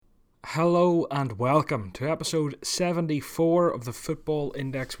Hello and welcome to episode 74 of the Football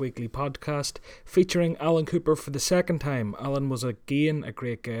Index Weekly podcast featuring Alan Cooper for the second time. Alan was again a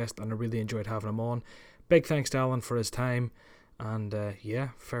great guest and I really enjoyed having him on. Big thanks to Alan for his time and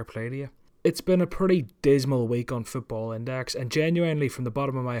fair play to you. It's been a pretty dismal week on Football Index, and genuinely from the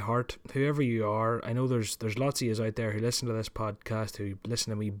bottom of my heart, whoever you are, I know there's lots of you out there who listen to this podcast, who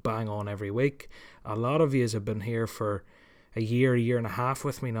listen to me bang on every week. A lot of you have been here for a year and a half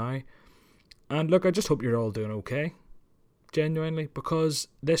with me now. And look, I just hope you're all doing okay, genuinely, because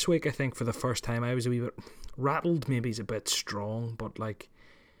this week I think for the first time I was a wee bit rattled, maybe it's a bit strong, but like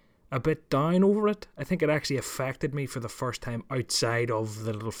a bit down over it. I think it actually affected me for the first time outside of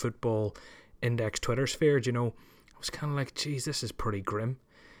the little Football Index Twitter sphere. Do you know, I was kind of like, geez, this is pretty grim.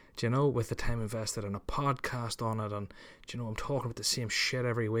 Do you know, with the time invested in a podcast on it, and do you know, I'm talking about the same shit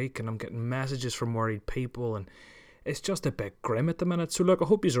every week, and I'm getting messages from worried people, and it's just a bit grim at the minute. So look, I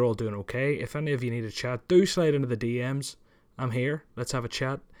hope you're all doing okay. If any of you need a chat, do slide into the DMs. I'm here. Let's have a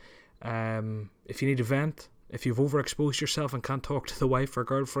chat. If you need a vent, if you've overexposed yourself and can't talk to the wife or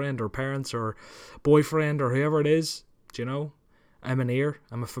girlfriend or parents or boyfriend or whoever it is, do you know, I'm an ear.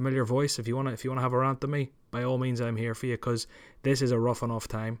 I'm a familiar voice. If you wanna have a rant to me, by all means, I'm here for you, because this is a rough enough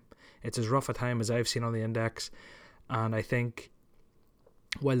time. It's as rough a time as I've seen on the index, and I think,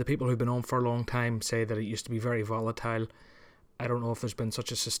 while the people who've been on for a long time say that it used to be very volatile, I don't know if there's been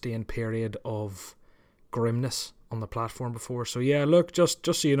such a sustained period of grimness on the platform before. So yeah, look, just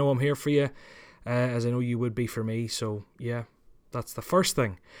so you know, I'm here for you, as I know you would be for me. So yeah, that's the first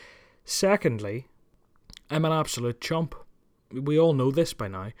thing. Secondly, I'm an absolute chump. We all know this by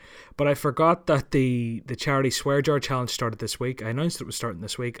now, but I forgot that the charity Swear Jar Challenge started this week. I announced it was starting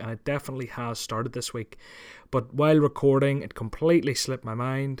this week, and it definitely has started this week. But while recording, it completely slipped my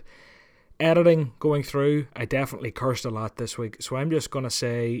mind. Editing, going through, I definitely cursed a lot this week. So I'm just going to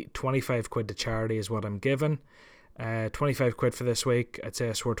say 25 quid to charity is what I'm giving. 25 quid for this week. I'd say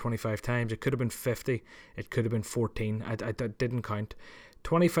I swore 25 times. It could have been 50. It could have been 14. I didn't count.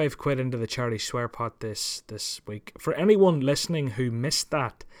 25 quid into the charity swear pot this week. For anyone listening who missed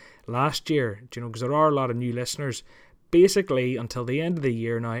that last year, do you know, because there are a lot of new listeners, basically until the end of the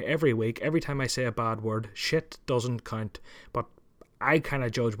year now, every week, every time I say a bad word, shit doesn't count, but I kind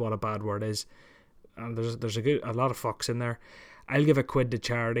of judge what a bad word is, and there's a lot of fucks in there. I'll give a quid to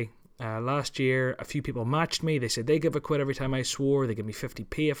charity. Last year, a few people matched me. They said they give a quid every time I swore. They give me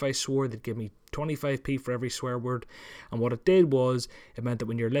 50p if I swore. They'd give me 25p for every swear word. And what it did was, it meant that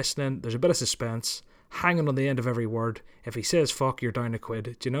when you're listening, there's a bit of suspense hanging on the end of every word. If he says fuck, you're down a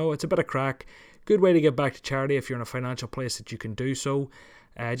quid. Do you know? It's a bit of crack. Good way to get back to charity if you're in a financial place that you can do so.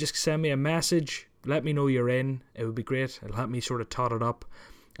 Just send me a message. Let me know you're in. It would be great. It'll help me sort of tot it up.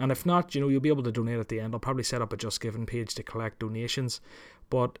 And if not, you know, you'll be able to donate at the end. I'll probably set up a Just Giving page to collect donations.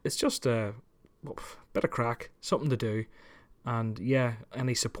 But it's just a bit of crack, something to do. And yeah,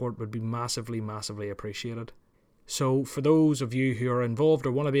 any support would be massively, massively appreciated. So for those of you who are involved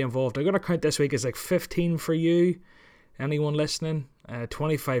or want to be involved, I'm going to count this week as like 15 for you. Anyone listening?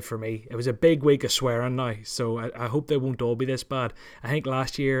 25 for me. It was a big week of swearing now, so I hope they won't all be this bad. I think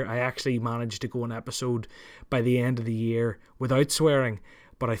last year I actually managed to go an episode by the end of the year without swearing,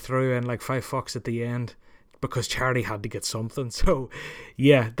 but I threw in like 5 fucks at the end because charity had to get something. So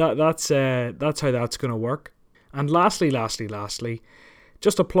yeah, that's how that's going to work. And lastly,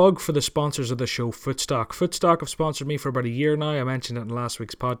 just a plug for the sponsors of the show, Footstock. Footstock have sponsored me for about a year now. I mentioned it in last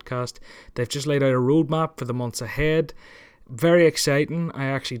week's podcast. They've just laid out a roadmap for the months ahead. Very exciting. I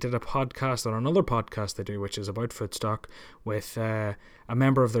actually did a podcast on another podcast they do, which is about Footstock, with a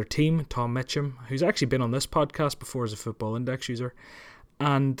member of their team, Tom Mitchum, who's actually been on this podcast before as a Football Index user.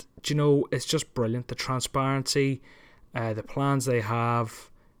 And, do you know, it's just brilliant. The transparency, the plans they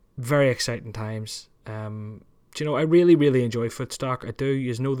have, very exciting times. Do you know, I really, really enjoy Footstock. I do.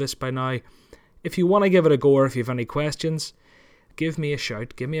 You know this by now. If you want to give it a go, or if you have any questions, give me a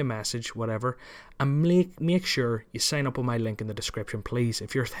shout, give me a message, whatever, and make sure you sign up on my link in the description, please.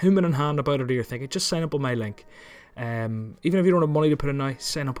 If you're humming and hand about it, or you're thinking, just sign up on my link. Even if you don't have money to put in now,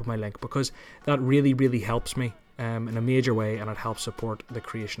 sign up on my link, because that really, really helps me in a major way, and it helps support the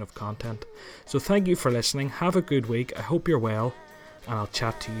creation of content. So thank you for listening. Have a good week. I hope you're well, and I'll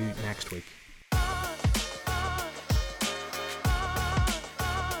chat to you next week.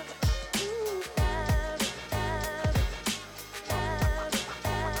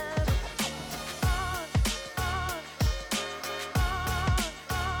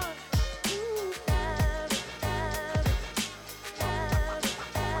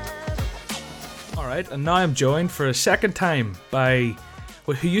 And now I'm joined for a second time by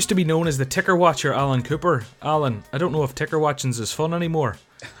who used to be known as the Ticker Watcher, Alan Cooper. Alan, I don't know if ticker watching's as fun anymore.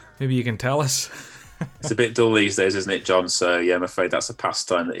 Maybe you can tell us. It's a bit dull these days, isn't it, John? So yeah, I'm afraid that's a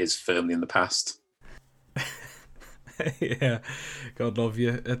pastime that is firmly in the past. Yeah, God love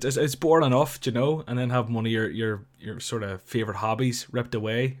you. It's boring enough, do you know, and then having one of your sort of favorite hobbies ripped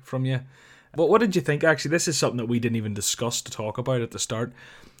away from you. But what did you think? Actually, this is something that we didn't even discuss to talk about at the start.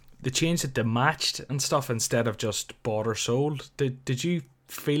 The change it to matched and stuff instead of just bought or sold. Did you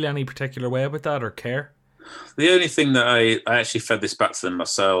feel any particular way about that or care? The only thing that I actually fed this back to them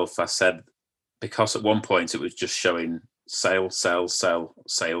myself, I said, because at one point it was just showing sale, sell, sell,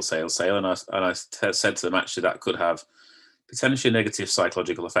 sale, sale, sale, and I said to them actually that could have potentially a negative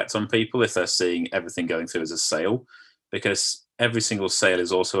psychological effect on people if they're seeing everything going through as a sale, because every single sale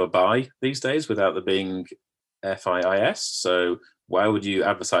is also a buy these days without there being FIIS. So why would you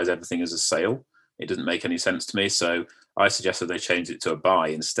advertise everything as a sale? It doesn't make any sense to me. So I suggested they change it to a buy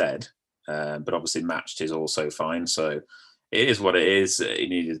instead. But obviously matched is also fine. So it is what it is. It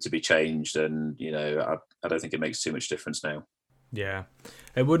needed to be changed, and I don't think it makes too much difference now. Yeah,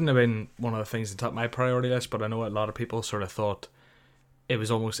 it wouldn't have been one of the things on top of my priority list, but I know a lot of people sort of thought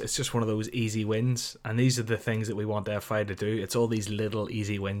it's just one of those easy wins, and these are the things that we want FI to do. It's all these little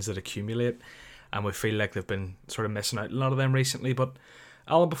easy wins that accumulate, and we feel like they've been sort of missing out a lot of them recently. But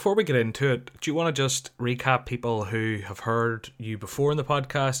Alan, before we get into it, do you want to just recap people who have heard you before in the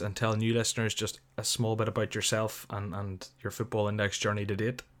podcast and tell new listeners just a small bit about yourself and your Football Index journey to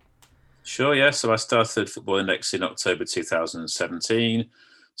date? Sure, yeah. So I started Football Index in October 2017,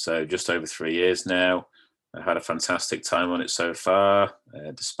 so just over 3 years now. I've had a fantastic time on it so far,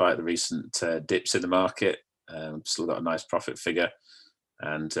 despite the recent dips in the market. Still got a nice profit figure,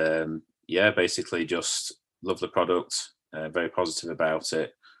 and basically just love the product. Very positive about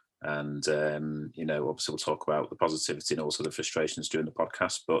it, and obviously we'll talk about the positivity and also the frustrations during the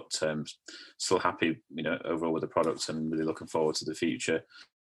podcast. But still happy, overall with the product, and really looking forward to the future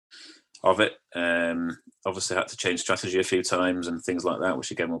of it. Obviously had to change strategy a few times and things like that,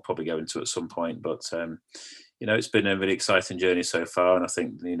 which again we'll probably go into at some point. But it's been a really exciting journey so far, and I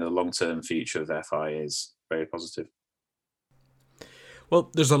think the long-term future of FI is very positive. Well,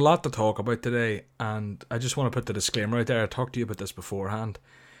 there's a lot to talk about today, and I just want to put the disclaimer out there. I talked to you about this beforehand.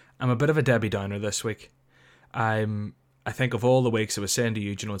 I'm a bit of a Debbie Downer this week. I think of all the weeks I was saying to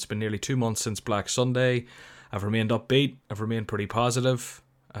you, it's been nearly 2 months since Black Sunday. I've remained upbeat. I've remained pretty positive.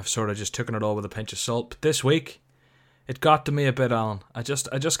 I've sort of just taken it all with a pinch of salt. But this week, it got to me a bit, Alan. I just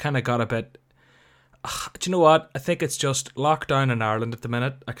kind of got a bit... do you know what? I think it's just lockdown in Ireland at the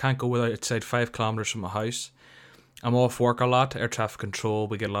minute. I can't go outside 5 kilometres from my house. I'm off work a lot, air traffic control,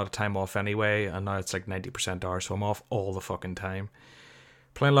 we get a lot of time off anyway, and now it's like 90% hours, so I'm off all the fucking time.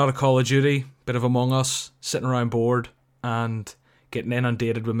 Playing a lot of Call of Duty, bit of Among Us, sitting around bored, and getting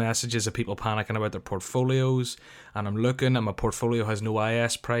inundated with messages of people panicking about their portfolios, and I'm looking, and my portfolio has no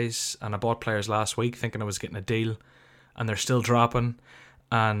IS price, and I bought players last week thinking I was getting a deal, and they're still dropping,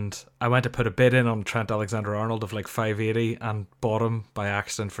 and I went to put a bid in on Trent Alexander-Arnold of like 580, and bought him by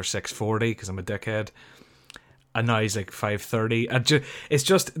accident for 640, because I'm a dickhead. And now he's like 530.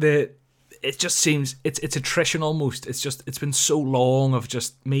 It just seems it's attrition almost. It's been so long of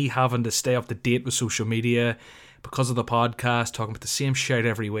just me having to stay up to date with social media because of the podcast, talking about the same shit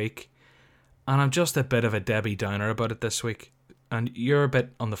every week. And I'm just a bit of a Debbie Downer about it this week. And you're a bit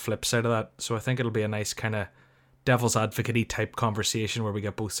on the flip side of that. So I think it'll be a nice kind of devil's advocate-y type conversation where we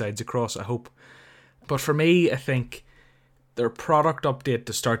get both sides across, I hope. But for me, I think their product update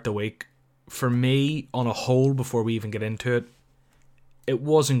to start the week, for me, on a whole, before we even get into it, it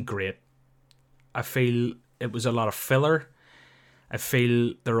wasn't great. I feel it was a lot of filler. I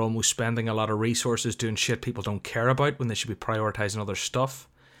feel they're almost spending a lot of resources doing shit people don't care about when they should be prioritising other stuff.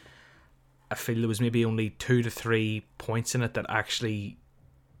 I feel there was maybe only 2 to 3 points in it that actually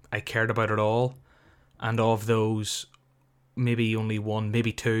I cared about at all. And of those, maybe only 1,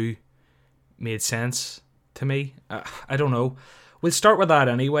 maybe 2 made sense to me. I don't know. We'll start with that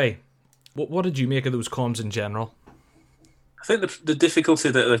anyway. What did you make of those comms in general? I think the difficulty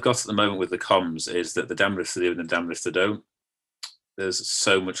that they've got at the moment with the comms is that the damned if they do and the damned if they don't. There's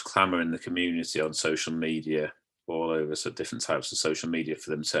so much clamour in the community on social media, all over, so different types of social media, for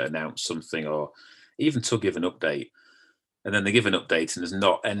them to announce something or even to give an update. And then they give an update and there's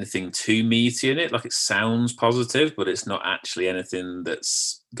not anything too meaty in it. Like, it sounds positive, but it's not actually anything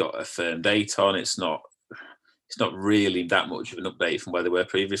that's got a firm date on. It's not really that much of an update from where they were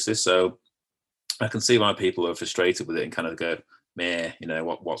previously. So I can see why people are frustrated with it and kind of go, meh,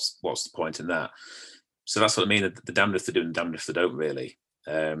 what's the point in that? So that's what I mean. The damned if they do and damned if they don't, really.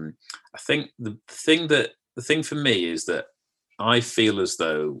 I think the thing for me is that I feel as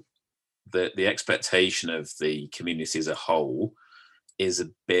though the expectation of the community as a whole is a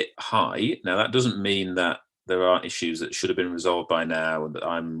bit high. Now, that doesn't mean that there aren't issues that should have been resolved by now, and that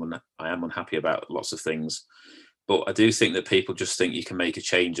I am unhappy about lots of things. But I do think that people just think you can make a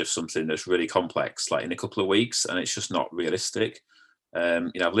change of something that's really complex, like in a couple of weeks, and it's just not realistic.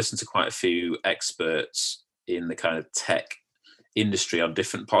 I've listened to quite a few experts in the kind of tech industry on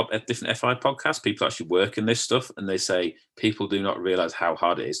different FI podcasts. People actually work in this stuff, and they say people do not realize how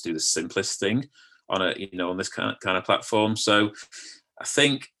hard it is to do the simplest thing on this kind of platform. So I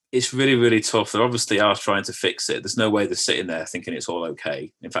think it's really, really tough. They obviously are trying to fix it. There's no way they're sitting there thinking it's all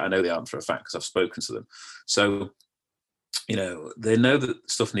okay. In fact, I know they aren't for a fact because I've spoken to them. So, they know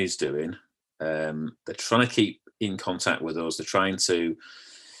that stuff needs doing. They're trying to keep in contact with us. They're trying to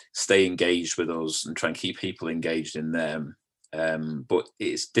stay engaged with us and try and keep people engaged in them. But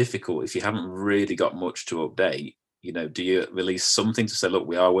it's difficult if you haven't really got much to update. Do you release something to say, look,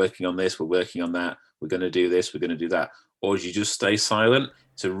 we are working on this, we're working on that, we're going to do this, we're going to do that? Or do you just stay silent?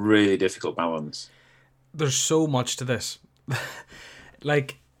 It's a really difficult balance. There's so much to this.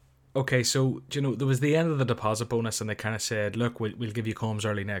 Okay, so, there was the end of the deposit bonus and they kind of said, look, we'll give you comms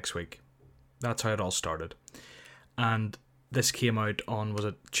early next week. That's how it all started. And this came out on, was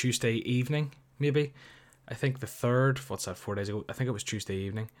it Tuesday evening, maybe? I think the 3rd, 4 days ago? I think it was Tuesday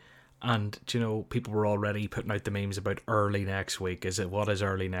evening. And, people were already putting out the memes about early next week. What is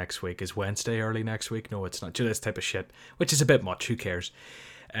early next week? Is Wednesday early next week? No, it's not. This type of shit, which is a bit much. Who cares?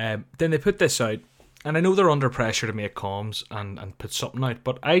 Then they put this out, and I know they're under pressure to make comms and put something out,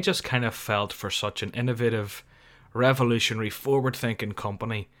 but I just kind of felt for such an innovative, revolutionary, forward-thinking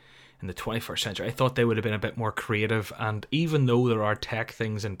company in the 21st century, I thought they would have been a bit more creative. And even though there are tech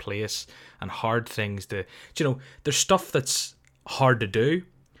things in place and hard things to, there's stuff that's hard to do.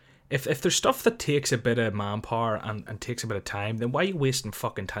 If there's stuff that takes a bit of manpower and takes a bit of time, then why are you wasting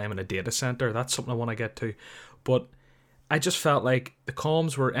fucking time in a data center? That's something I want to get to. But I just felt like the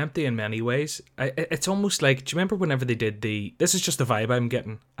comms were empty in many ways. It's almost like, do you remember whenever they did this is just the vibe I'm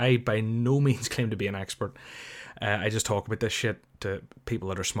getting. I by no means claim to be an expert. I just talk about this shit to people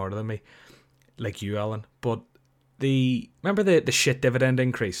that are smarter than me, like you, Alan. But remember the shit dividend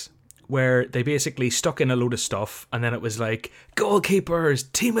increase? Where they basically stuck in a load of stuff, and then it was like, goalkeepers,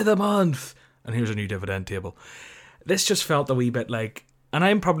 team of the month, and here's a new dividend table. This just felt a wee bit like, and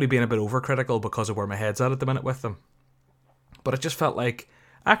I'm probably being a bit overcritical because of where my head's at the minute with them, but it just felt like,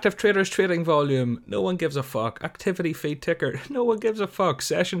 active traders trading volume, no one gives a fuck. Activity feed ticker, no one gives a fuck.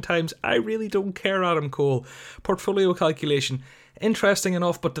 Session times, I really don't care, Adam Cole. Portfolio calculation, interesting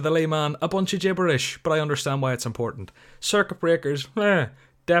enough, but to the layman, a bunch of gibberish, but I understand why it's important. Circuit breakers,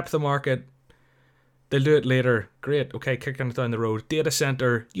 depth of market, they'll do it later. Great, okay, kicking it down the road. Data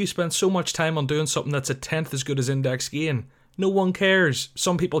center, you spend so much time on doing something that's a tenth as good as index gain. No one cares.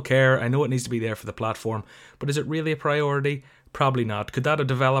 Some people care. I know it needs to be there for the platform, but is it really a priority? Probably not. Could that a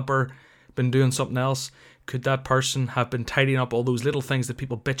developer been doing something else? Could that person have been tidying up all those little things that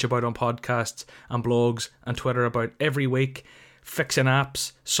people bitch about on podcasts and blogs and Twitter about every week? Fixing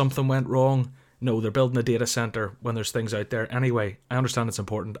apps, something went wrong. No, they're building a data center when there's things out there. Anyway, I understand it's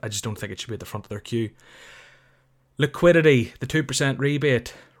important. I just don't think it should be at the front of their queue. Liquidity, the 2%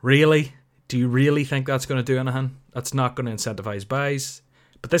 rebate. Really? Do you really think that's going to do anything? That's not going to incentivize buys.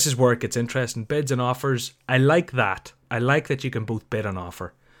 But this is where it gets interesting. Bids and offers. I like that. I like that you can both bid and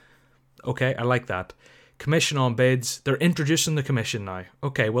offer. Okay, I like that. Commission on bids. They're introducing the commission now.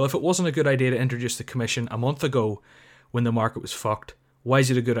 Okay, well, if it wasn't a good idea to introduce the commission a month ago when the market was fucked, why is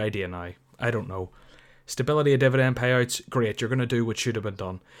it a good idea now? I don't know. Stability of dividend payouts, great, you're going to do what should have been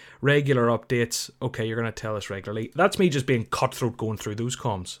done. Regular updates, okay, you're going to tell us regularly. That's me just being cutthroat going through those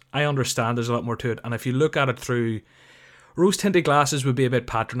comms. I understand there's a lot more to it, and if you look at it through rose-tinted glasses would be a bit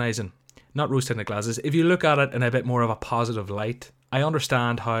patronising. Not rose-tinted glasses. If you look at it in a bit more of a positive light, I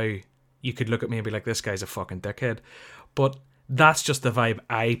understand how you could look at me and be like, this guy's a fucking dickhead. But that's just the vibe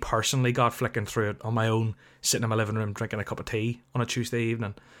I personally got flicking through it on my own, sitting in my living room drinking a cup of tea on a Tuesday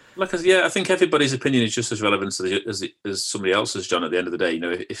evening. I think everybody's opinion is just as relevant as somebody else's, John, at the end of the day.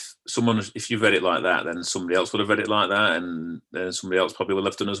 If you've read it like that, then somebody else would have read it like that, and then somebody else probably will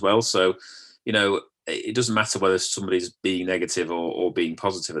have done as well. So, it doesn't matter whether somebody's being negative or being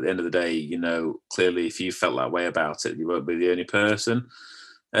positive. At the end of the day, clearly if you felt that way about it, you won't be the only person.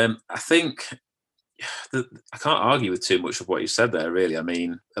 I think I can't argue with too much of what you said there, really. I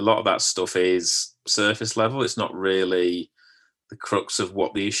mean, a lot of that stuff is surface level. It's not really the crux of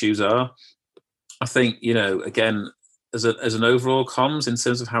what the issues are. I think, again, as an overall comms in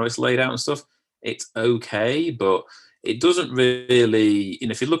terms of how it's laid out and stuff, it's okay, but it doesn't really,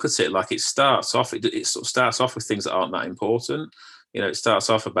 if you look at it, like it starts off, it sort of starts off with things that aren't that important. It starts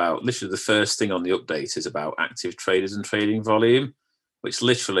off about, literally the first thing on the update is about active traders and trading volume. which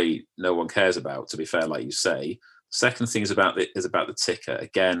literally no one cares about, to be fair, like you say. Second thing is about the ticker.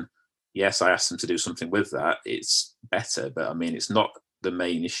 Again, yes, I asked them to do something with that. It's better, but I mean, it's not the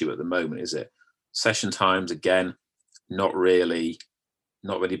main issue at the moment, is it? Session times, again, not really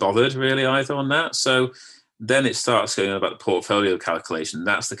bothered really either on that. So then it starts going on about the portfolio calculation.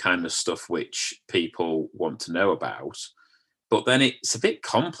 That's the kind of stuff which people want to know about. But then it's a bit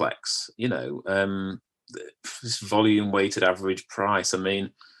complex, this volume weighted average price. I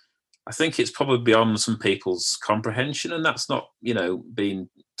mean, I think it's probably beyond some people's comprehension, and that's not, being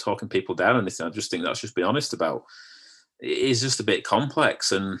talking people down or anything. I just think that's just being honest about. It is just a bit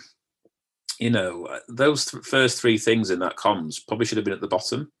complex, and those first three things in that comms probably should have been at the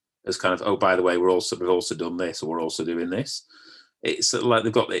bottom as kind of, oh, by the way, we've also done this, or we're also doing this. It's sort of like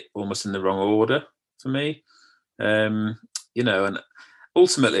they've got it almost in the wrong order for me. And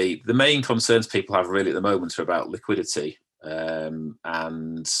ultimately, the main concerns people have really at the moment are about liquidity and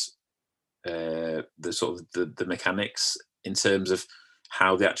the sort of the mechanics in terms of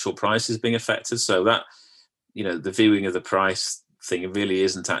how the actual price is being affected. So that, the viewing of the price thing really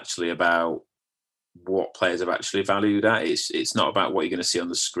isn't actually about what players have actually valued at. It's not about what you're going to see on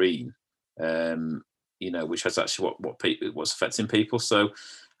the screen, which has actually what's affecting people. So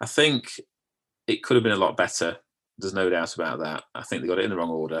I think it could have been a lot better. There's no doubt about that. I think they got it in the wrong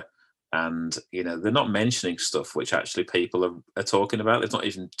order. And, they're not mentioning stuff which actually people are talking about. They've not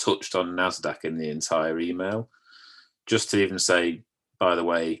even touched on NASDAQ in the entire email. Just to even say, by the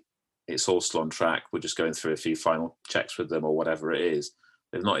way, it's all still on track. We're just going through a few final checks with them or whatever it is.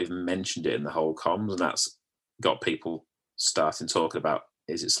 They've not even mentioned it in the whole comms. And that's got people starting talking about,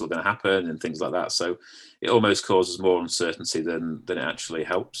 is it still going to happen and things like that. So it almost causes more uncertainty than it actually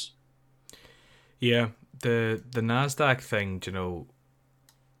helps. Yeah, the NASDAQ thing,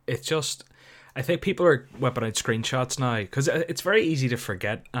 it's just, I think people are whipping out screenshots now because it's very easy to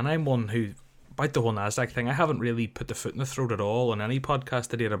forget. And I'm one who, about the whole NASDAQ thing, I haven't really put the foot in the throat at all on any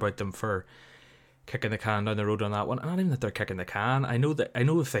podcast I did about them for kicking the can down the road on that one. And not even that they're kicking the can. I know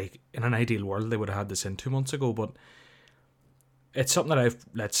if they, in an ideal world, they would have had this in 2 months ago, but it's something that I've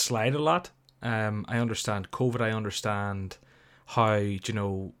let slide a lot. I understand COVID. I understand how,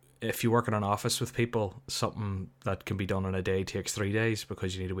 if you work in an office with people, something that can be done in a day takes 3 days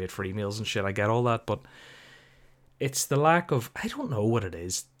because you need to wait for emails and shit. I get all that, but it's the lack of, I don't know what it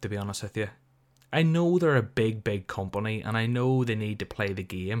is, to be honest with you. I know they're a big company and I know they need to play the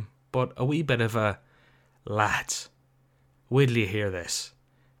game, but a wee bit of a, lads, wait till you hear this.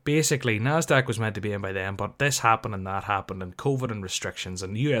 Basically, NASDAQ was meant to be in by them, but this happened and that happened and COVID and restrictions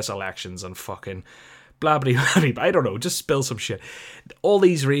and US elections and fucking blah, blah, blah, blah. I don't know, just spill some shit. All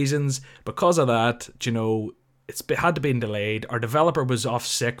these reasons, because of that, it's had to be delayed. Our developer was off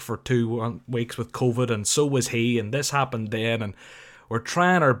sick for 2 weeks with COVID, and so was he, and this happened then, and we're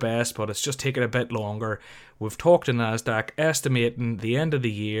trying our best, but it's just taking a bit longer. We've talked to NASDAQ, estimating the end of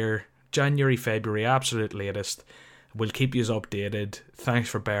the year, January, February, absolute latest. We'll keep you updated. Thanks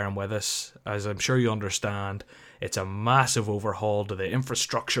for bearing with us. As I'm sure you understand, it's a massive overhaul to the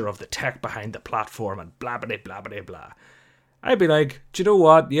infrastructure of the tech behind the platform and blah, blah, blah, blah, blah. I'd be like, do you know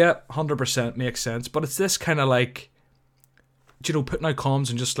what? Yeah, 100% makes sense. But it's this kind of like, putting out comms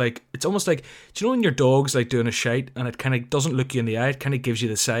and just like, it's almost like, do you know when your dog's like doing a shite and it kind of doesn't look you in the eye, it kind of gives you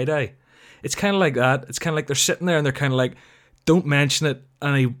the side eye? It's kind of like that. It's kind of like they're sitting there and they're kind of like, don't mention it,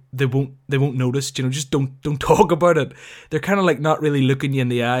 and they won't notice. Just don't talk about it. They're kind of like not really looking you in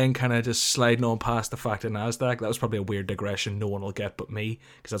the eye and kind of just sliding on past the fact of NASDAQ. That was probably a weird digression. No one will get but me,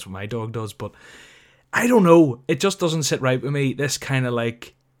 because that's what my dog does. But I don't know. It just doesn't sit right with me. This kind of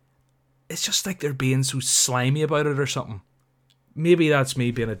like, it's just like they're being so slimy about it or something. Maybe that's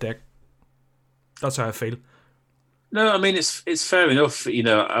me being a dick. That's how I feel. No, I mean it's fair enough.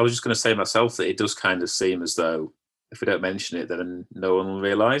 I was just going to say myself that it does kind of seem as though if we don't mention it, then no one will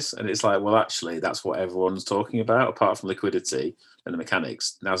realise. And it's like, well, actually, that's what everyone's talking about, apart from liquidity and the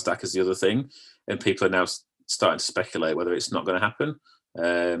mechanics. NASDAQ is the other thing. And people are now starting to speculate whether it's not going to happen.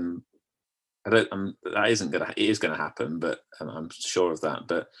 It is going to happen, but I'm sure of that.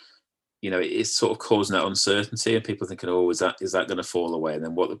 But, it's sort of causing that uncertainty and people thinking, oh, is that going to fall away? And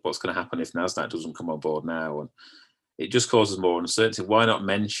then what's going to happen if NASDAQ doesn't come on board now? And it just causes more uncertainty. Why not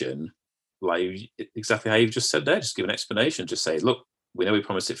mention, like exactly how you've just said there, just give an explanation, just say, look, we know we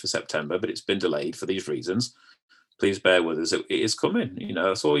promised it for September, but it's been delayed for these reasons. Please bear with us. It is coming.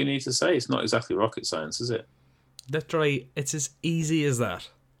 That's all you need to say. It's not exactly rocket science, is it? Literally, it's as easy as that.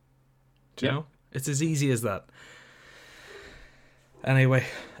 Do you know? It's as easy as that. Anyway,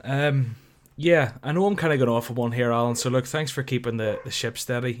 Yeah, I know I'm kind of going off of one here, Alan. So look, thanks for keeping the ship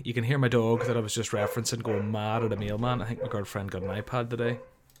steady. You can hear my dog that I was just referencing going mad at a mailman. I think my girlfriend got an iPad today,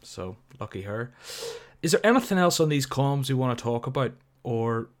 so lucky her. Is there anything else on these comms we want to talk about,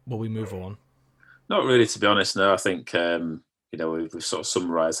 or will we move on? Not really, to be honest. No, I think we've sort of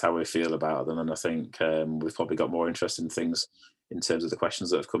summarised how we feel about them, and I think we've probably got more interesting things in terms of the questions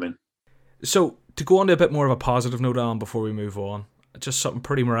that have come in. So to go on to a bit more of a positive note, Alan, before we move on, just something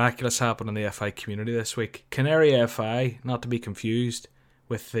pretty miraculous happened in the FI community this week. Canary FI, not to be confused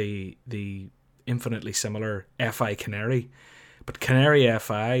with the infinitely similar FI Canary, but Canary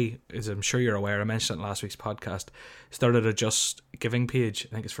FI, as I'm sure you're aware, I mentioned it in last week's podcast, started a Just Giving page.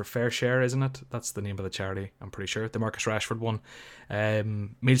 I think it's for Fair Share, isn't it? That's the name of the charity, I'm pretty sure. The Marcus Rashford one.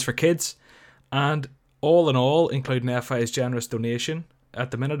 Meals for Kids. And all in all, including FI's generous donation,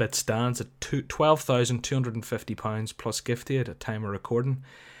 at the minute it stands at £12,250 plus gift aid at time of recording.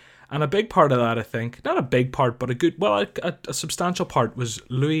 And a big part of that, I think, not a big part, but a substantial part was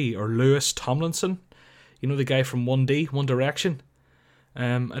Lewis Tomlinson. You know, the guy from 1D, One Direction. I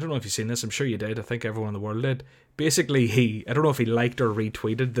don't know if you've seen this. I'm sure you did. I think everyone in the world did. Basically, I don't know if he liked or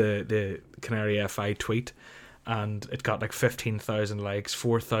retweeted the Canary FI tweet, and it got like 15,000 likes,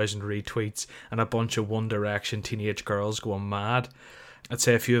 4,000 retweets, and a bunch of One Direction teenage girls going mad. I'd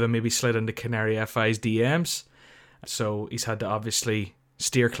say a few of them maybe slid into Canary FI's DMs. So he's had to obviously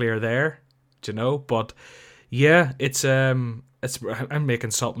steer clear there, do you know? But yeah, I'm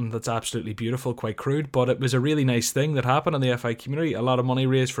making something that's absolutely beautiful, quite crude, but it was a really nice thing that happened in the FI community. A lot of money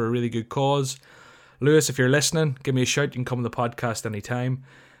raised for a really good cause. Lewis, if you're listening, give me a shout. You can come on the podcast anytime.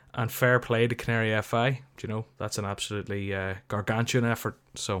 And fair play to Canary FI. Do you know, that's an absolutely gargantuan effort.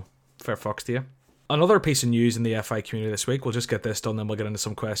 So fair fucks to you. Another piece of news in the FI community this week, we'll just get this done, then we'll get into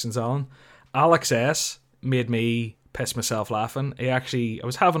some questions, Alan. Alex S. made me piss myself laughing. I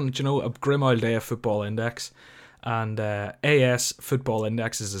was having, a grim old day of Football Index, and AS Football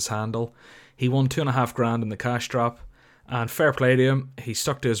Index is his handle. He won $2,500 in the cash drop, and fair play to him, he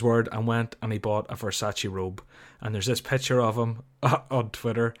stuck to his word and went and he bought a Versace robe. And there's this picture of him on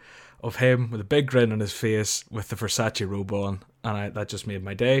Twitter of him with a big grin on his face with the Versace robe on, and that just made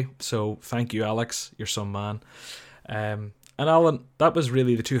my day. So thank you, Alex, you're some man. And Alan, that was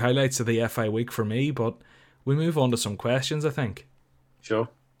really the two highlights of the FI week for me, but we move on to some questions, I think. Sure.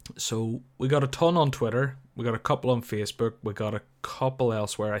 So we got a ton on Twitter, we got a couple on Facebook, we got a couple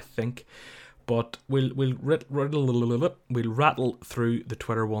elsewhere, I think, but we'll rattle through the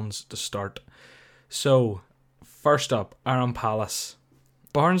Twitter ones to start. So first up, Aaron Palace.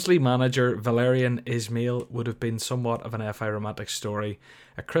 Barnsley manager Valerian Ismail would have been somewhat of an FI romantic story.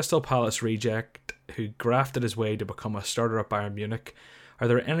 A Crystal Palace reject who grafted his way to become a starter at Bayern Munich. Are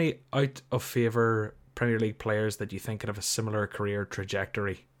there any out of favour Premier League players that you think could have a similar career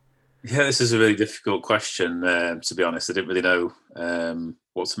trajectory? Yeah, this is a really difficult question, to be honest. I didn't really know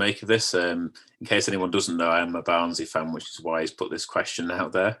what to make of this. In case anyone doesn't know, I am a Barnsley fan, which is why he's put this question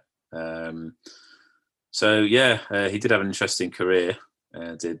out there. He did have an interesting career.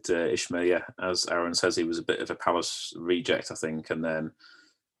 Ismail, yeah, as Aaron says, he was a bit of a Palace reject, I think, and then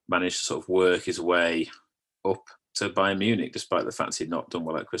managed to sort of work his way up to Bayern Munich, despite the fact he'd not done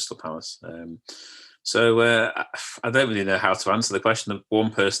well at Crystal Palace. I don't really know how to answer the question. The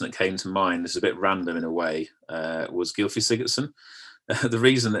one person that came to mind, is a bit random in a way, was Gylfi Sigurdsson. The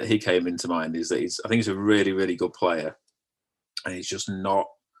reason that he came into mind is that I think he's a really, really good player, and he's just not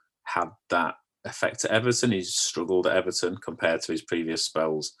had that effect at Everton. He's struggled at Everton compared to his previous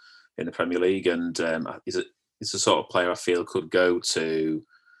spells in the Premier League, and he's the sort of player I feel could go to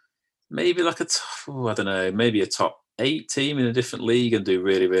maybe like maybe a top 8 team in a different league and do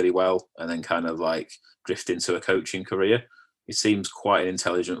really, really well, and then kind of like drift into a coaching career. He seems quite an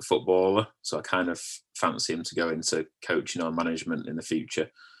intelligent footballer, so I kind of fancy him to go into coaching or management in the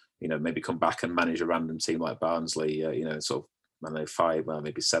future. Maybe come back and manage a random team like Barnsley, sort of, I don't know, 5,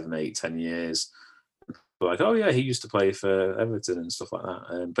 maybe 7, 8, 10 years. But like, oh yeah, he used to play for Everton and stuff like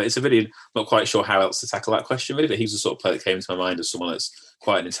that. But it's not quite sure how else to tackle that question really. But he's the sort of player that came to my mind as someone that's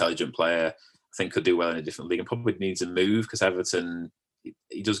quite an intelligent player. I think could do well in a different league and probably needs a move because Everton,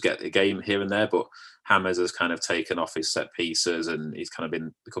 he does get a game here and there, but James has kind of taken off his set pieces and he's kind of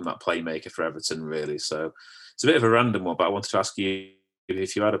become that playmaker for Everton really. So it's a bit of a random one, but I wanted to ask you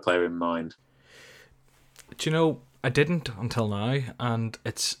if you had a player in mind. Do you know, I didn't until now, and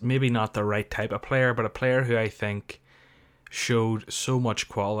it's maybe not the right type of player, but a player who I think showed so much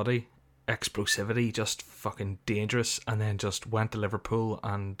quality, explosivity, just fucking dangerous, and then just went to Liverpool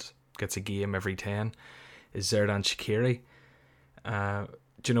and gets a game every 10, is Xherdan Shaqiri.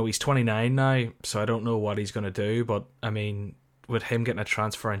 Do you know, he's 29 now, so I don't know what he's going to do, but I mean, with him getting a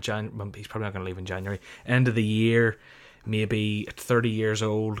transfer in January, well, he's probably not going to leave in January. End of the year, maybe at 30 years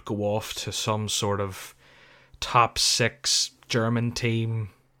old, go off to some sort of top 6 German team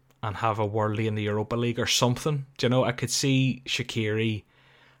and have a worldie in the Europa League or something. Do you know, I could see Shaqiri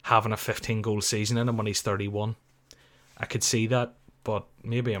having a 15-goal season in him when he's 31. I could see that, but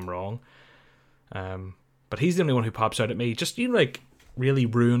maybe I'm wrong. But he's the only one who pops out at me. Just, like really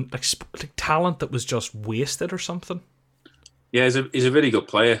ruined, like talent that was just wasted or something. Yeah, he's a really good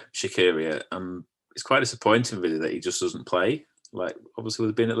player, Shaqiri. It's quite disappointing really that he just doesn't play. Like, obviously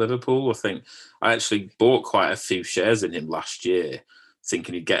with being at Liverpool, I think I actually bought quite a few shares in him last year,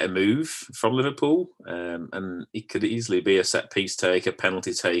 thinking he'd get a move from Liverpool, and he could easily be a set piece taker,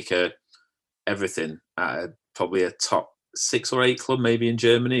 penalty taker, everything at probably a top 6 or 8 club, maybe in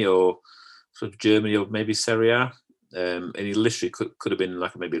Germany or sort of Germany or maybe Serie A. And he literally could have been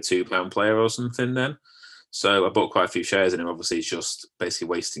like maybe a £2 player or something then. So I bought quite a few shares in him. Obviously, he's just basically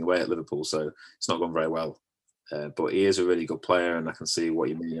wasting away at Liverpool, so it's not gone very well. But he is a really good player, and I can see what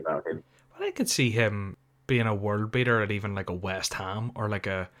you mean about him. Well, I could see him being a world beater at even like a West Ham or like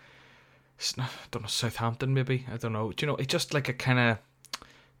I don't know, Southampton maybe. I don't know. Do you know, it's just like a kind of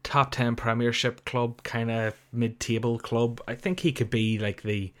top 10 Premiership club, kind of mid-table club. I think he could be like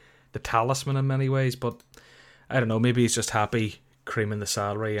the talisman in many ways, but I don't know. Maybe he's just happy creaming the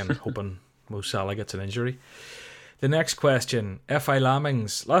salary and hoping Mo Salah gets an injury. The next question, F.I.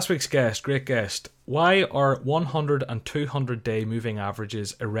 Lammings, last week's guest, great guest. Why are 100 and 200 day moving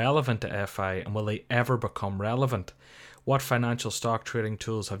averages irrelevant to FI, and will they ever become relevant? What financial stock trading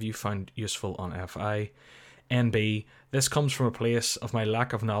tools have you found useful on FI? NB, this comes from a place of my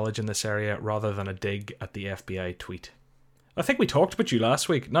lack of knowledge in this area rather than a dig at the FBI tweet. I think we talked about you last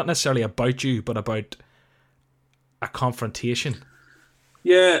week, not necessarily about you, but about a confrontation.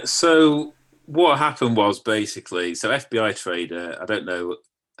 Yeah, so what happened was basically, so FBI trader, I don't know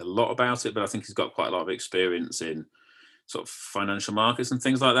a lot about it, but I think he's got quite a lot of experience in sort of financial markets and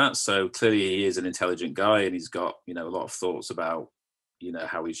things like that. So clearly he is an intelligent guy, and he's got, a lot of thoughts about,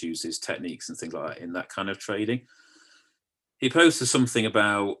 how he's used his techniques and things like that in that kind of trading. He posted something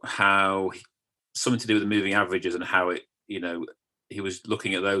about something to do with the moving averages and how it, he was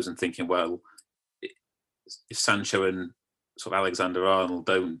looking at those and thinking, well, if Sancho and sort of Alexander-Arnold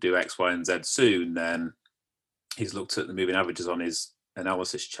don't do X, Y, and Z soon, then he's looked at the moving averages on his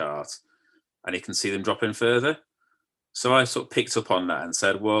analysis chart and he can see them dropping further. So I sort of picked up on that and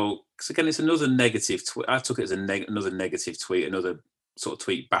said, well, because again, it's another negative tweet. I took it as another negative tweet, another sort of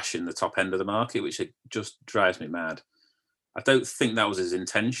tweet bashing the top end of the market, which it just drives me mad. I don't think that was his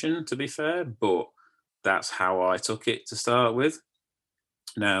intention, to be fair, but that's how I took it to start with.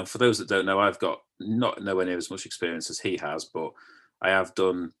 Now, for those that don't know, I've got nowhere near as much experience as he has, but I have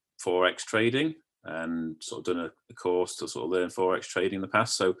done Forex trading and sort of done a course to sort of learn Forex trading in the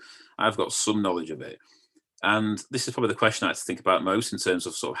past. So I've got some knowledge of it. And this is probably the question I had to think about most in terms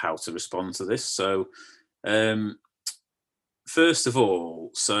of sort of how to respond to this. So first of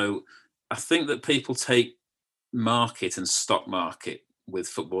all, so I think that people take market and stock market with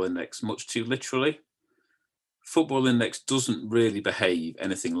Football Index much too literally. Football Index doesn't really behave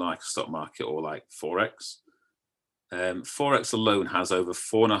anything like a stock market or like Forex. Forex alone has over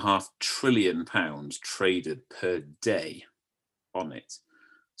 £4.5 trillion traded per day on it.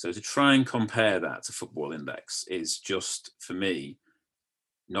 So to try and compare that to Football Index is just, for me,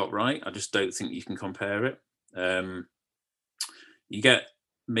 not right. I just don't think you can compare it. You get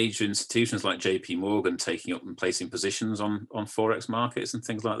major institutions like JP Morgan taking up and placing positions on Forex markets and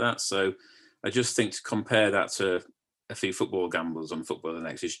things like that. So I just think to compare that to a few football gamblers on Football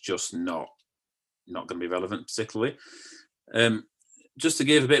Index is just not going to be relevant particularly. Just to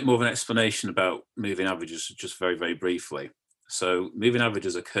give a bit more of an explanation about moving averages, just very, very briefly. So moving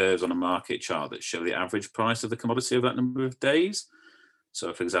averages are curves on a market chart that show the average price of the commodity over that number of days.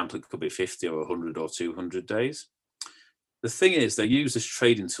 So for example, it could be 50 or 100 or 200 days. The thing is, they're used as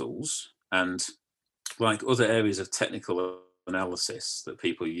trading tools, and like other areas of technical analysis that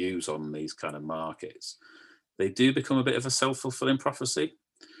people use on these kind of markets, they do become a bit of a self-fulfilling prophecy.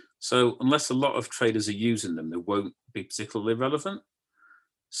 So unless a lot of traders are using them, they won't be particularly relevant.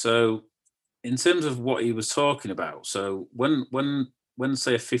 So in terms of what he was talking about, so when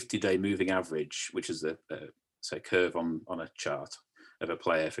say a 50-day moving average, which is the say curve on a chart of a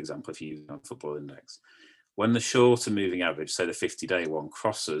player, for example, if you use it on Football Index, when the shorter moving average, say the 50-day one,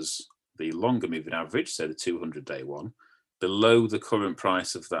 crosses the longer moving average, say the 200-day one, below the current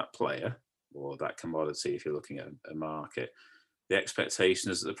price of that player or that commodity, if you're looking at a market, the expectation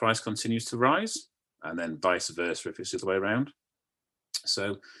is that the price continues to rise, and then vice versa if it's the other way around.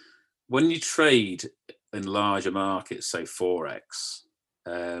 So when you trade in larger markets, say Forex,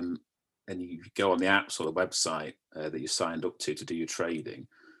 and you go on the apps or the website that you signed up to do your trading,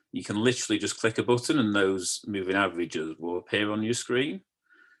 you can literally just click a button and those moving averages will appear on your screen.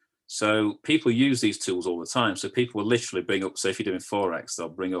 So people use these tools all the time. So people will literally bring up, so if you're doing Forex, they'll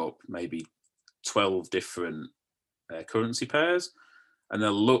bring up maybe 12 different currency pairs, and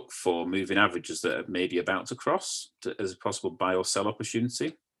they'll look for moving averages that are maybe about to cross as a possible buy or sell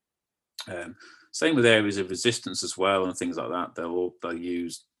opportunity. Same with areas of resistance as well and things like that. They'll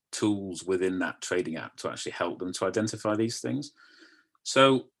use tools within that trading app to actually help them to identify these things.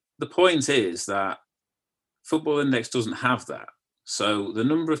 So the point is that Football Index doesn't have that. So the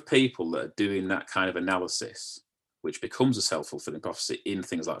number of people that are doing that kind of analysis, which becomes a self-fulfilling prophecy in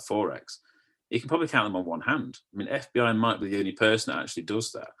things like Forex, you can probably count them on one hand. I mean, FBI might be the only person that actually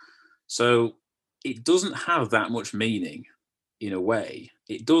does that. So it doesn't have that much meaning in a way.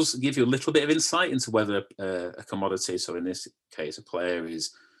 It does give you a little bit of insight into whether a commodity, so in this case, a player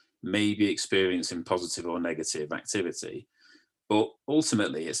is maybe experiencing positive or negative activity. But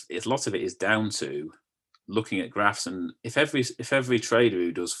ultimately, a lot of it is down to looking at graphs. And if every trader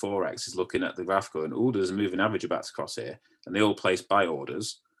who does Forex is looking at the graph going, oh, there's a moving average about to cross here, and they all place buy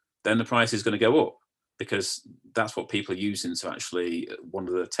orders, then the price is going to go up, because that's what people are using to actually, one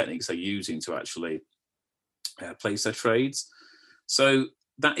of the techniques they're using to actually place their trades. So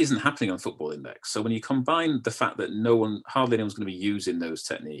that isn't happening on Football Index. So when you combine the fact that hardly anyone's going to be using those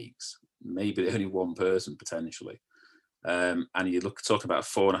techniques, maybe only one person potentially, and you talk about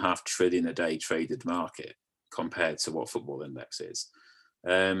 4.5 trillion a day traded market compared to what Football Index is,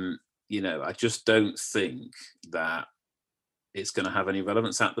 I just don't think that it's going to have any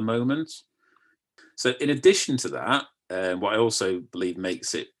relevance at the moment. So in addition to that, what I also believe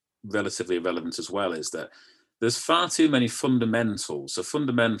makes it relatively irrelevant as well is that there's far too many fundamentals. So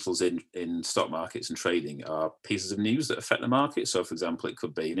fundamentals in stock markets and trading are pieces of news that affect the market. So for example, it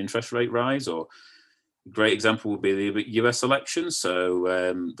could be an interest rate rise, or a great example would be the US election. So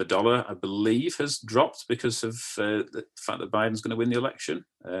the dollar, I believe, has dropped because of the fact that Biden's going to win the election.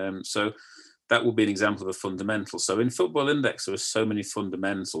 So that will be an example of a fundamental. So in Football Index, there are so many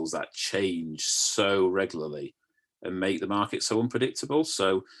fundamentals that change so regularly and make the market so unpredictable.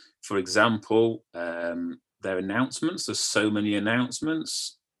 So, for example, their announcements, there's so many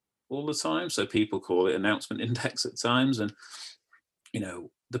announcements all the time. So people call it announcement index at times. And,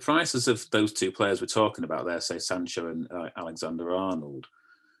 the prices of those two players we're talking about there, say Sancho and Alexander-Arnold,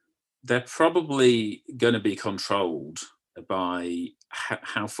 they're probably going to be controlled by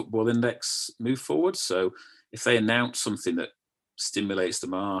how Football Index move forward. So if they announce something that stimulates the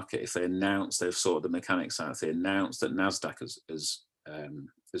market, if they announce they've sorted the mechanics out, if they announce that NASDAQ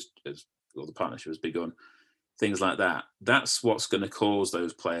or the partnership has begun, things like that, that's what's going to cause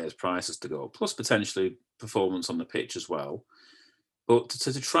those players' prices to go up, plus potentially performance on the pitch as well. But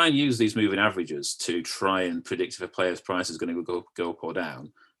to try and use these moving averages to try and predict if a player's price is going to go up or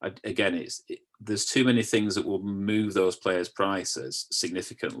down, again, there's too many things that will move those players' prices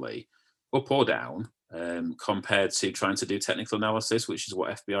significantly up or down compared to trying to do technical analysis, which is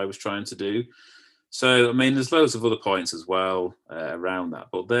what FBI was trying to do. So, I mean, there's loads of other points as well around that,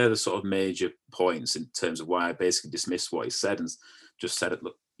 but they're the sort of major points in terms of why I basically dismissed what he said and just said,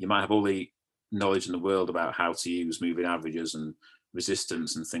 look, you might have all the knowledge in the world about how to use moving averages and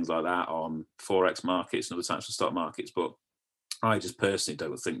resistance and things like that on Forex markets and other types of stock markets, but I just personally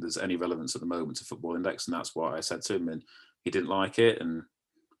don't think there's any relevance at the moment to Football Index, and that's what I said to him, and he didn't like it, and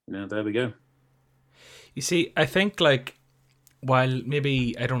there we go. You see, I think while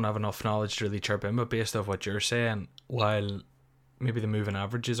maybe I don't have enough knowledge to really chirp in, but based off what you're saying, while maybe the moving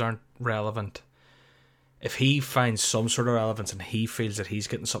averages aren't relevant, if he finds some sort of relevance and he feels that he's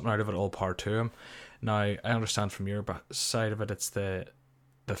getting something out of it, all power to him. Now, I understand from your side of it, it's the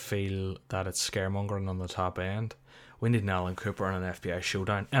feel that it's scaremongering on the top end. We need an Alan Cooper and an FBI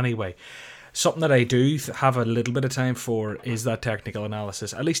showdown. Anyway, something that I do have a little bit of time for is that technical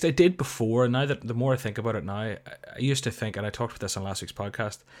analysis. At least I did before, and now that the more I think about it now, I used to think, and I talked about this on last week's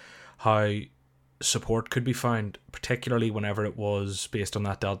podcast, how support could be found, particularly whenever it was based on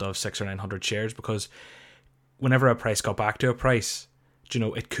that delta of 600 or 900 shares, because whenever a price got back to a price,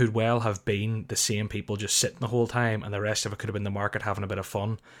 it could well have been the same people just sitting the whole time, and the rest of it could have been the market having a bit of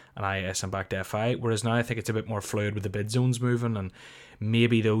fun and IS and back to FI. Whereas now I think it's a bit more fluid with the bid zones moving, and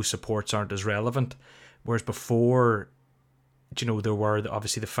maybe those supports aren't as relevant. Whereas before, there were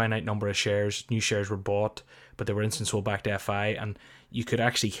obviously the finite number of shares, new shares were bought, but they were instant sold back to FI, and you could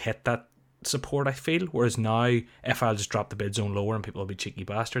actually hit that support, I feel. Whereas now, FI will just drop the bid zone lower and people will be cheeky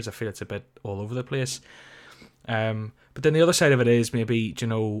bastards. I feel it's a bit all over the place. But then the other side of it is maybe,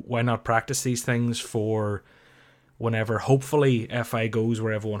 why not practice these things for whenever hopefully FI goes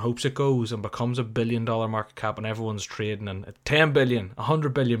where everyone hopes it goes and becomes $1 billion market cap and everyone's trading and 10 billion,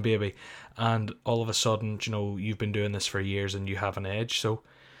 100 billion, baby. And all of a sudden, you've been doing this for years and you have an edge. So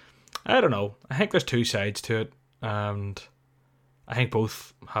I don't know. I think there's two sides to it. And I think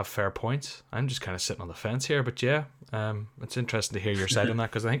both have fair points. I'm just kind of sitting on the fence here. But yeah, it's interesting to hear your side on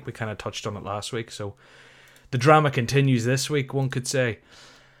that because I think we kind of touched on it last week. So the drama continues this week, one could say.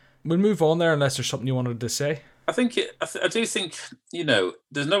 We'll move on there unless there's something you wanted to say. I think I do think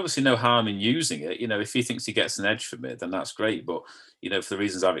there's obviously no harm in using it. If he thinks he gets an edge from it, then that's great. But for the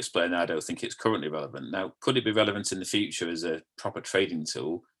reasons I've explained, I don't think it's currently relevant. Now, could it be relevant in the future as a proper trading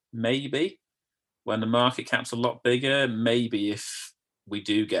tool? Maybe when the market cap's a lot bigger. Maybe if we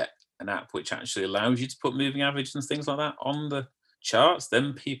do get an app which actually allows you to put moving averages and things like that on the charts,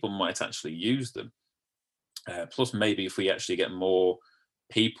 then people might actually use them. Plus, maybe if we actually get more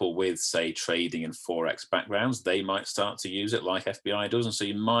people with, say, trading and Forex backgrounds, they might start to use it like FBI does. And so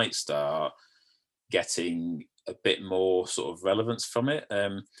you might start getting a bit more sort of relevance from it.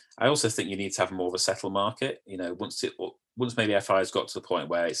 I also think you need to have more of a settled market. Once maybe FI has got to the point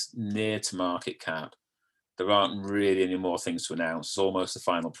where it's near to market cap, there aren't really any more things to announce. It's almost the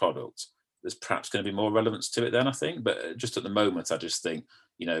final product. There's perhaps going to be more relevance to it then, I think. But just at the moment, I just think,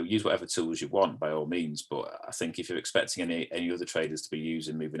 use whatever tools you want by all means. But I think if you're expecting any other traders to be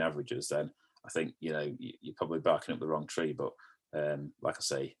using moving averages, then I think, you're probably barking up the wrong tree. But like I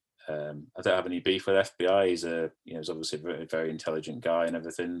say, I don't have any beef with FBI. He's obviously a very, very intelligent guy and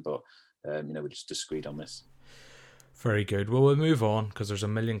everything. But, we just disagreed on this. Very good. Well, we'll move on because there's a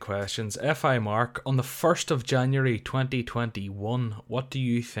million questions. FI Mark, on the 1st of January 2021, what do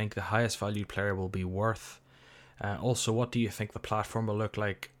you think the highest valued player will be worth? Also, what do you think the platform will look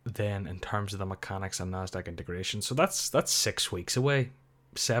like then in terms of the mechanics and NASDAQ integration? So that's 6 weeks away,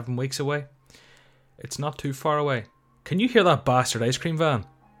 7 weeks away. It's not too far away. Can you hear that bastard ice cream van?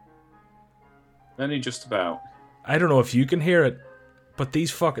 Only just about. I don't know if you can hear it. But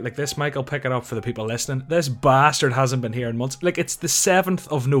these this mic will pick it up for the people listening. This bastard hasn't been here in months. It's the 7th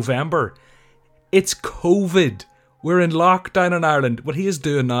of November. It's COVID. We're in lockdown in Ireland. What he is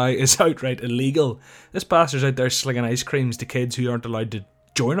doing now is outright illegal. This bastard's out there slinging ice creams to kids who aren't allowed to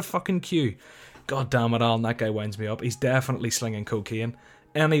join a fucking queue. God damn it, Alan, that guy winds me up. He's definitely slinging cocaine.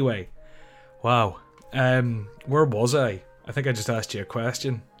 Anyway, wow. Where was I? I think I just asked you a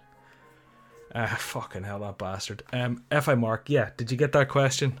question. Fucking hell, that bastard. FI Mark, yeah, did you get that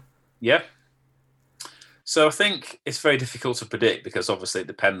question? Yeah. So I think it's very difficult to predict because obviously it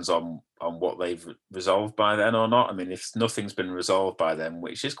depends on what they've resolved by then or not. I mean, if nothing's been resolved by then,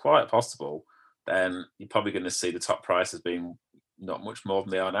 which is quite possible, then you're probably going to see the top prices being not much more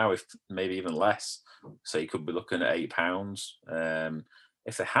than they are now, if maybe even less. So you could be looking at £8.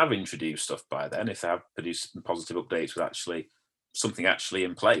 If they have introduced stuff by then, if they have produced some positive updates with something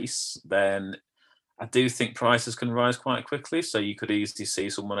in place, then I do think prices can rise quite quickly. So you could easily see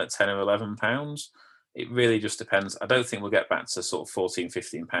someone at £10 or £11. It really just depends. I don't think we'll get back to sort of £14,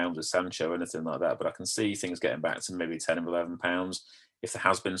 £15 with Sancho or anything like that, but I can see things getting back to maybe £10 or £11 if there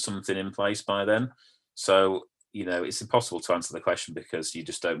has been something in place by then. So, it's impossible to answer the question because you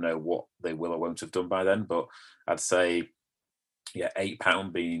just don't know what they will or won't have done by then. But I'd say, yeah,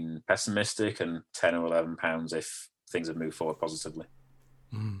 £8 being pessimistic and £10 or £11 if things have moved forward positively.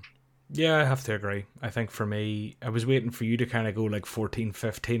 Yeah, I have to agree. I think for me, I was waiting for you to kind of go like 14,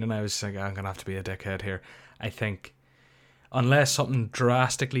 15, and I was like, I'm going to have to be a dickhead here. I think unless something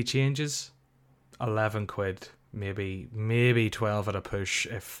drastically changes, 11 quid, maybe 12 at a push.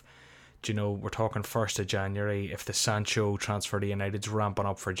 If, we're talking 1st of January, if the Sancho transfer to United's ramping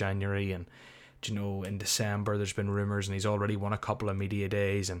up for January and, in December there's been rumours and he's already won a couple of media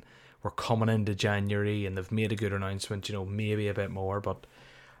days and we're coming into January and they've made a good announcement, maybe a bit more, but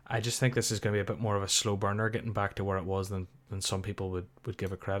I just think this is going to be a bit more of a slow burner getting back to where it was than some people would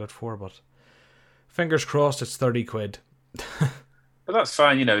give it credit for. But fingers crossed it's 30 quid. But that's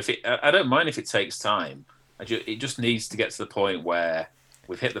fine, I don't mind if it takes time. It just needs to get to the point where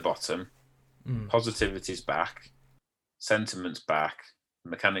we've hit the bottom, positivity's back, sentiment's back,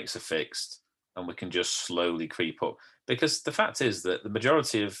 mechanics are fixed, and we can just slowly creep up. Because the fact is that the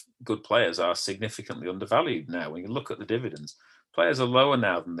majority of good players are significantly undervalued now. When you look at the dividends, players are lower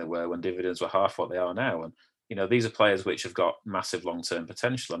now than they were when dividends were half what they are now. And, these are players which have got massive long-term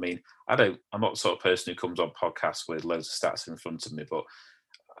potential. I mean, I'm not the sort of person who comes on podcasts with loads of stats in front of me, but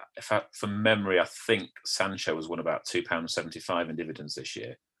from memory, I think Sancho has won about £2.75 in dividends this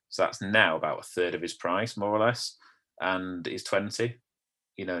year. So that's now about a third of his price, more or less. And he's 20,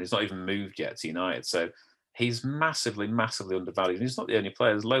 he's not even moved yet to United. So he's massively, massively undervalued. And he's not the only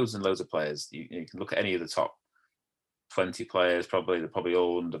player. There's loads and loads of players. You can look at any of the top 20 players, they're probably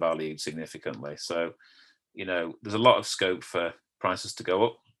all undervalued significantly. So, there's a lot of scope for prices to go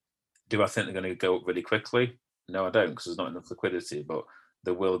up. Do I think they're going to go up really quickly? No, I don't, because there's not enough liquidity, but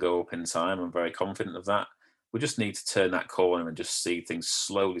they will go up in time. I'm very confident of that. We just need to turn that corner and just see things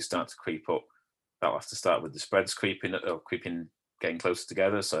slowly start to creep up. That'll have to start with the spreads getting closer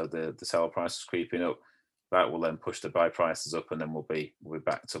together. So the sell price is creeping up. That will then push the buy prices up, and then we'll be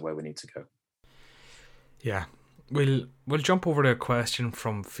back to where we need to go. Yeah, we'll jump over to a question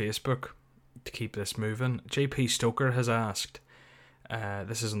from Facebook to keep this moving. JP Stoker has asked,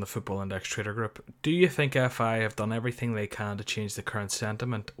 this is in the Football Index Trader Group, do you think FI have done everything they can to change the current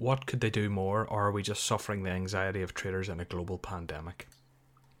sentiment? What could they do more, or are we just suffering the anxiety of traders in a global pandemic?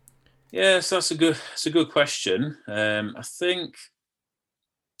 Yes, that's a good question. I think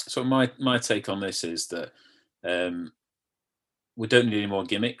so. My take on this is that we don't need any more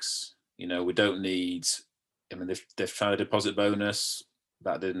gimmicks. We don't need. I mean, they've tried a deposit bonus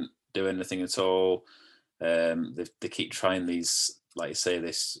that didn't do anything at all. They keep trying these, like you say,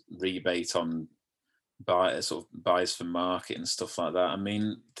 this rebate on buys for market and stuff like that. I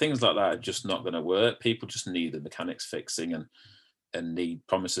mean, things like that are just not going to work. People just need the mechanics fixing and need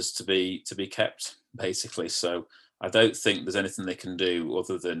promises to be kept, basically. So I don't think there's anything they can do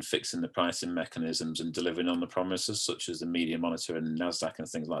other than fixing the pricing mechanisms and delivering on the promises, such as the media monitor and NASDAQ and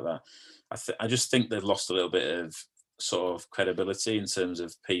things like that. I just think they've lost a little bit of sort of credibility in terms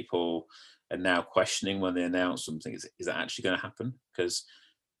of people are now questioning when they announce something, is that actually going to happen? Because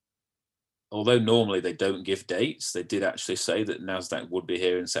although normally they don't give dates, they did actually say that NASDAQ would be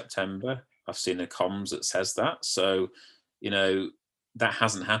here in September. I've seen a comms that says that. So, that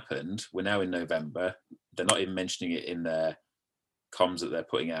hasn't happened. We're now in November. They're not even mentioning it in their comms that they're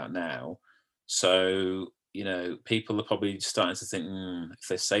putting out now. So, people are probably starting to think, if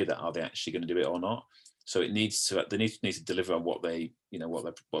they say that, are they actually going to do it or not? So they need to deliver on what they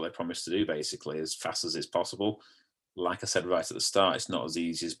promised to do, basically, as fast as is possible. Like I said right at the start, it's not as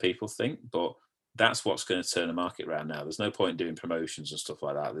easy as people think, but that's what's going to turn the market around now. There's no point in doing promotions and stuff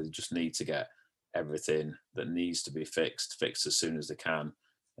like that. They just need to get everything that needs to be fixed as soon as they can.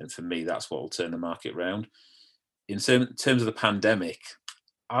 And for me, that's what will turn the market around. In terms of the pandemic,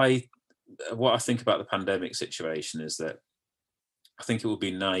 what I think about the pandemic situation is that I think it would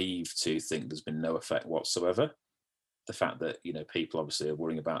be naive to think there's been no effect whatsoever. The fact that, people obviously are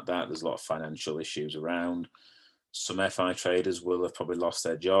worrying about that. There's a lot of financial issues around. Some FI traders will have probably lost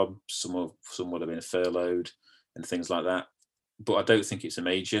their job. Some would have been furloughed and things like that. But I don't think it's a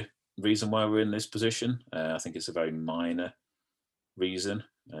major reason why we're in this position. I think it's a very minor reason,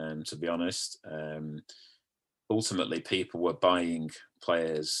 to be honest. Ultimately, people were buying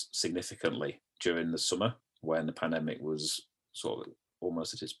players significantly during the summer when the pandemic was sort of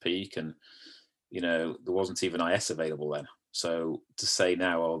almost at its peak, and there wasn't even IS available then. So to say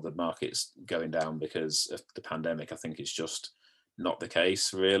now, the market's going down because of the pandemic, I think it's just not the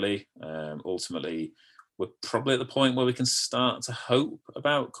case, really. Ultimately, we're probably at the point where we can start to hope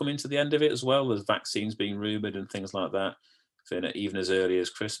about coming to the end of it as well. There's vaccines being rumoured and things like that, even as early as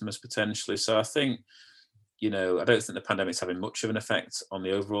Christmas potentially. So I think, I don't think the pandemic's having much of an effect on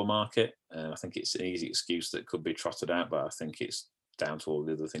the overall market. I think it's an easy excuse that could be trotted out, but I think it's down to all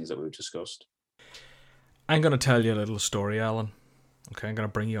the other things that we've discussed. I'm going to tell you a little story, Alan. Okay, I'm going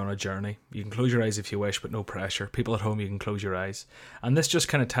to bring you on a journey. You can close your eyes if you wish, but no pressure. People at home, you can close your eyes. And this just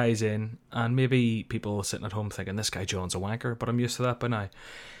kind of ties in, and maybe people sitting at home thinking, this guy John's a wanker, but I'm used to that by now.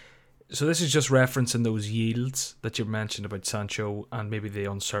 So this is just referencing those yields that you mentioned about Sancho and maybe the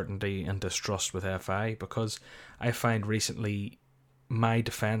uncertainty and distrust with FI, because I find recently my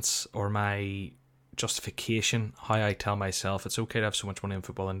defence or my justification, how I tell myself it's okay to have so much money in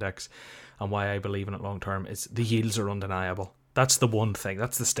Football Index and why I believe in it long term, is the yields are undeniable. That's the one thing.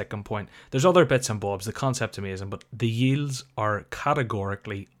 That's the sticking point. There's other bits and bobs. The concept's amazing, but the yields are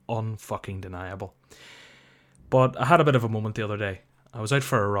categorically unfucking deniable. But I had a bit of a moment the other day. I was out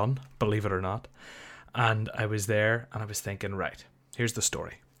for a run, believe it or not, and I was there and I was thinking, right, here's the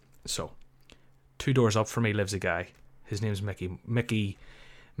story. So, 2 doors up for me lives a guy. His name's Mickey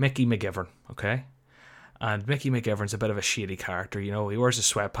McGivern, okay? And Mickey McGivern's a bit of a shady character, He wears his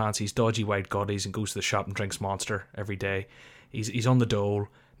sweatpants, he's dodgy white goddies and goes to the shop and drinks Monster every day. He's on the dole,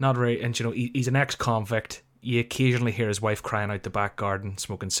 not very, and he's an ex-convict. You occasionally hear his wife crying out the back garden,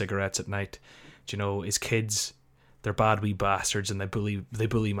 smoking cigarettes at night. His kids, they're bad wee bastards and they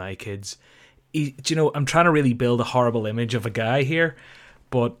bully my kids. I'm trying to really build a horrible image of a guy here,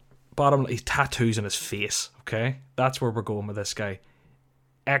 but bottom line, he's tattoos on his face, okay? That's where we're going with this guy.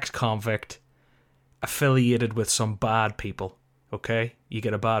 Ex-convict, affiliated with some bad people. Okay? You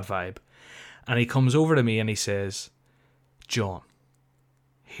get a bad vibe. And he comes over to me and he says, John,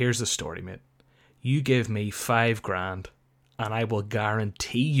 here's the story, mate. You give me $5,000 and I will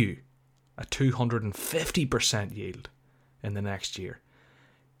guarantee you a 250% yield in the next year.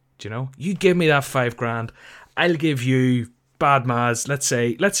 Do you know? You give me that $5,000, I'll give you bad Maz.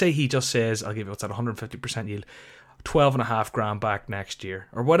 Let's say he just says, I'll give you what's that 150% yield, 12.5 grand back next year,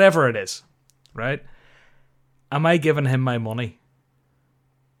 or whatever it is, right? Am I giving him my money?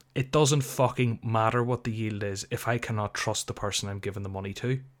 It doesn't fucking matter what the yield is if I cannot trust the person I'm giving the money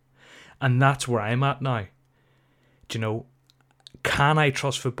to. And that's where I'm at now. Do you know, can I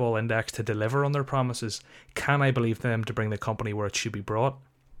trust Football Index to deliver on their promises? Can I believe them to bring the company where it should be brought?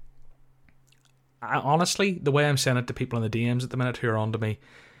 Honestly, the way I'm saying it to people in the DMs at the minute who are on to me,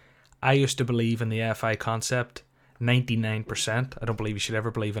 I used to believe in the FI concept 99%. I don't believe you should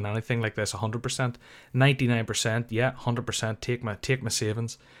ever believe in anything like this 100%. 99%, yeah, 100%, take my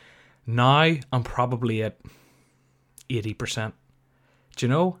savings. Now I'm probably at 80%. Do you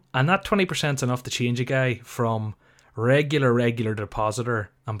know? And that 20% is enough to change a guy from regular depositor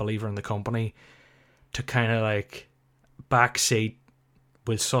and believer in the company to kind of like backseat.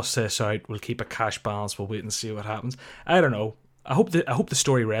 We'll suss this out. We'll keep a cash balance. We'll wait and see what happens. I don't know. I hope the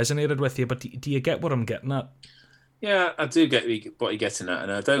story resonated with you, but do you get what I'm getting at? Yeah, I do get what you're getting at,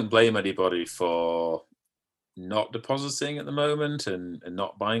 and I don't blame anybody for not depositing at the moment and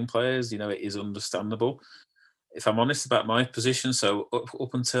not buying players. You know, it is understandable. If I'm honest about my position, so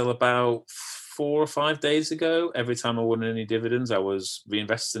up until about 4 or 5 days ago, every time I won any dividends, I was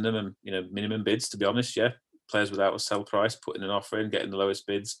reinvesting them and, you know, minimum bids, to be honest, yeah. Players without a sell price, putting an offer in, getting the lowest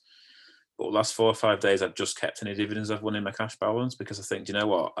bids. But the last 4 or 5 days, I've just kept any dividends I've won in my cash balance because I think, do you know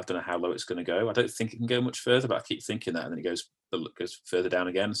what? I don't know how low it's going to go. I don't think it can go much further, but I keep thinking that, and then it goes further down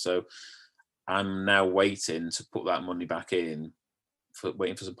again. So I'm now waiting to put that money back in,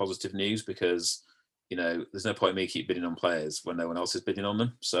 waiting for some positive news because, you know, there's no point in me keep bidding on players when no one else is bidding on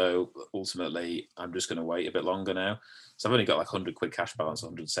them. So ultimately, I'm just going to wait a bit longer now. So I've only got like 100 quid cash balance,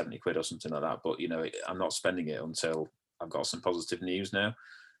 170 quid or something like that. But, you know, I'm not spending it until I've got some positive news now.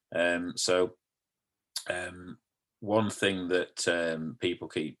 One thing that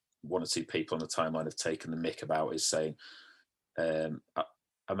people one or two people on the timeline have taken the mick about is saying,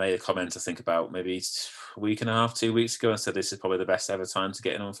 I made a comment, I think, about maybe a week and a half, 2 weeks ago, and said this is probably the best ever time to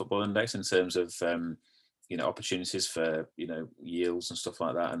get in on Football Index in terms of, you know, opportunities for, you know, yields and stuff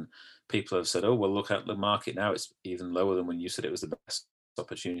like that. And people have said, oh, well, look at the market now. It's even lower than when you said it was the best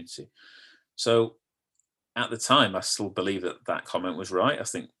opportunity. So at the time, I still believe that comment was right. I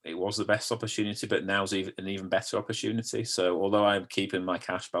think it was the best opportunity, but now's an even better opportunity. So although I'm keeping my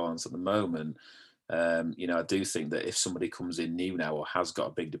cash balance at the moment, you know, I do think that if somebody comes in new now or has got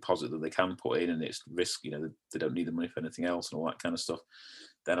a big deposit that they can put in and it's risk, you know, they don't need the money for anything else and all that kind of stuff,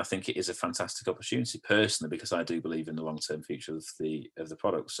 then I think it is a fantastic opportunity personally, because I do believe in the long-term future of the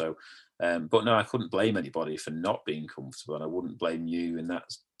product. So, but no, I couldn't blame anybody for not being comfortable, and I wouldn't blame you in that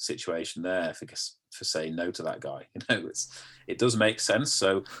situation there for saying no to that guy. You know, it does make sense.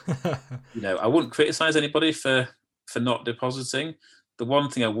 So, you know, I wouldn't criticize anybody for not depositing. The one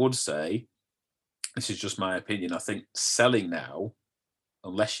thing I would say, this is just my opinion, I think selling now,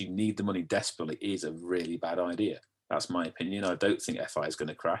 unless you need the money desperately, is a really bad idea. That's my opinion. I don't think FI is going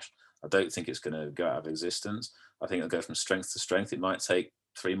to crash. I don't think it's going to go out of existence. I think it'll go from strength to strength. It might take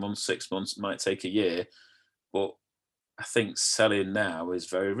 3 months, 6 months, it might take a year. But I think selling now is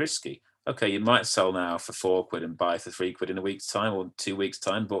very risky. Okay, you might sell now for 4 quid and buy for 3 quid in a week's time or 2 weeks'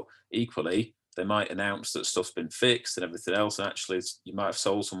 time, but equally, they might announce that stuff's been fixed and everything else. And actually, you might have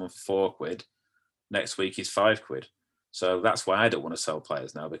sold someone for 4 quid. Next week, he's 5 quid. So that's why I don't want to sell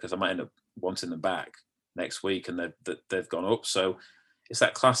players now, because I might end up wanting them back next week and they've gone up. So it's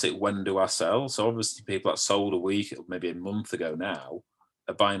that classic, when do I sell? So obviously people that sold a week, maybe a month ago now,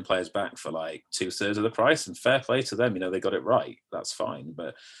 are buying players back for like 2/3 of the price, and fair play to them. You know, they got it right. That's fine.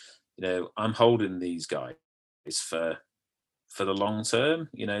 But, you know, I'm holding these guys for the long term,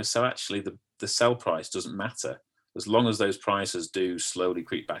 you know, so actually the sell price doesn't matter. As long as those prices do slowly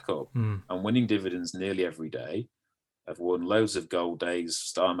creep back up. I'm winning dividends nearly every day. I've won loads of gold days,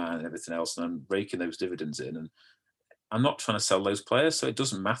 Starman and everything else, and I'm raking those dividends in. And I'm not trying to sell those players, so it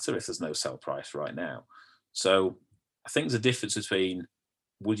doesn't matter if there's no sell price right now. So I think there's a difference between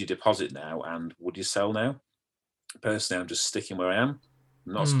would you deposit now and would you sell now? Personally, I'm just sticking where I am.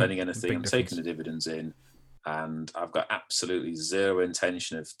 I'm not spending anything. I'm taking the dividends in, and I've got absolutely zero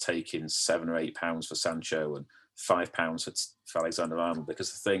intention of taking £7 or £8 for Sancho and £5 for Alexander-Arnold,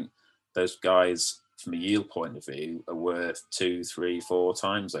 because I think those guys from a yield point of view, are worth 2, 3, 4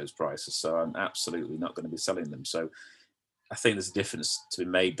 times those prices. So I'm absolutely not going to be selling them. So I think there's a difference to be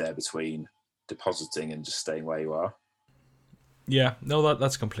made there between depositing and just staying where you are. Yeah, no,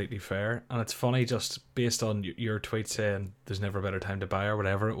 that's completely fair. And it's funny, just based on your tweet saying there's never a better time to buy or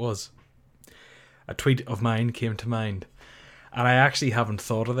whatever it was. A tweet of mine came to mind. And I actually haven't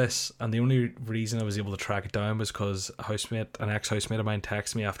thought of this. And the only reason I was able to track it down was because an ex-housemate of mine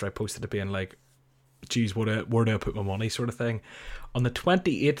texted me after I posted it being like, geez, where do I put my money sort of thing. On the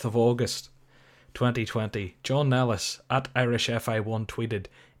 28th of August, 2020, John Nellis at IrishFI1 tweeted,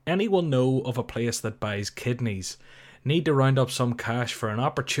 anyone know of a place that buys kidneys? Need to round up some cash for an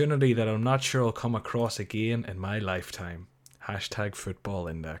opportunity that I'm not sure I'll come across again in my lifetime. #football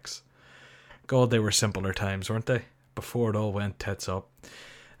index. God, they were simpler times, weren't they? Before it all went tits up.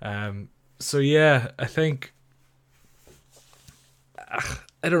 So yeah, I think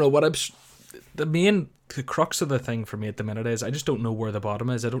I don't know what the crux of the thing for me at the minute is I just don't know where the bottom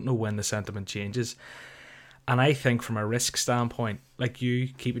is. I don't know when the sentiment changes. And I think from a risk standpoint, like you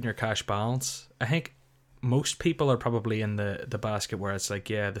keeping your cash balance, I think most people are probably in the basket where it's like,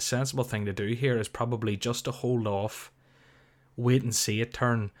 yeah, the sensible thing to do here is probably just to hold off, wait and see it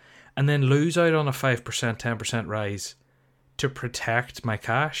turn, and then lose out on a 5%, 10% rise to protect my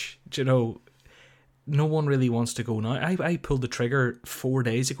cash. Do you know, no one really wants to go now. I pulled the trigger 4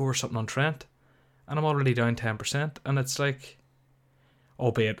 days ago or something on Trent, and I'm already down 10%. And it's like,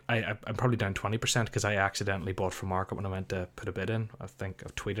 albeit I'm probably down 20% because I accidentally bought from market when I went to put a bid in. I think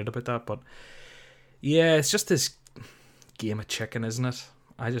I've tweeted about that. But yeah, it's just this game of chicken, isn't it?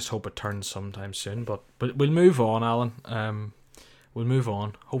 I just hope it turns sometime soon. But we'll move on, Alan. We'll move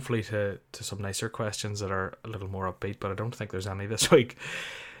on, hopefully to some nicer questions that are a little more upbeat, but I don't think there's any this week.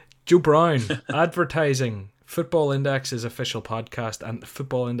 Joe Brown, advertising Football Index's official podcast and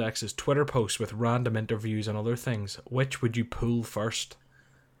Football Index's Twitter posts with random interviews and other things. Which would you pull first?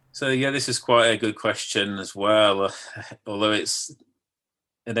 So, yeah, this is quite a good question as well. Although it's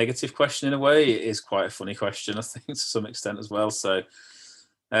a negative question in a way, it is quite a funny question, I think, to some extent as well. So,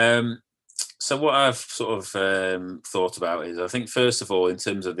 what I've sort of thought about is, I think, first of all, in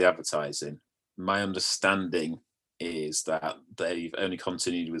terms of the advertising, my understanding is that they've only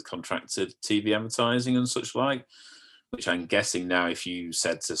continued with contracted TV advertising and such like, which I'm guessing now if you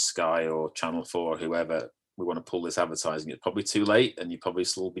said to Sky or Channel 4 or whoever, we want to pull this advertising, it's probably too late and you probably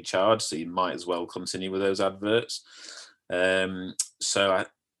still be charged, so you might as well continue with those adverts. So I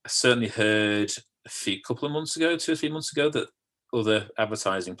certainly heard couple of months ago, 2 or 3 months ago, that other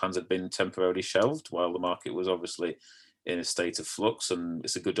advertising plans had been temporarily shelved while the market was obviously in a state of flux, and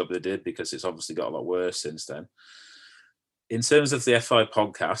it's a good job they did because it's obviously got a lot worse since then. In terms of the FI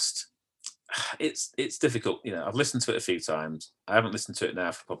podcast, it's difficult. You know, I've listened to it a few times. I haven't listened to it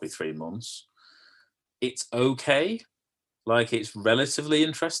now for probably 3 months. It's okay. Like, it's relatively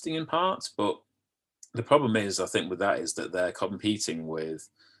interesting in parts, but the problem is, I think, with that is that they're competing with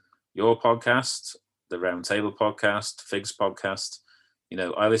your podcast, the Roundtable podcast, Figs podcast. You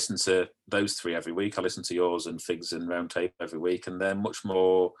know, I listen to those 3 every week. I listen to yours and Figs and Roundtable every week, and they're much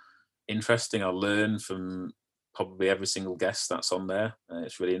more interesting. I learn from probably every single guest that's on there.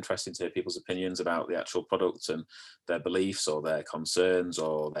 It's really interesting to hear people's opinions about the actual product and their beliefs or their concerns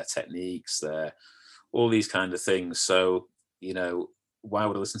or their techniques, all these kind of things. So, you know, why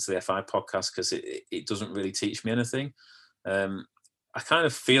would I listen to the FI podcast? Because it doesn't really teach me anything. I kind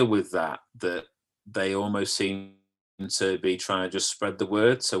of feel with that they almost seem to be trying to just spread the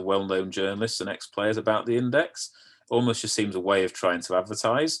word to well-known journalists and ex-players about the index. Almost just seems a way of trying to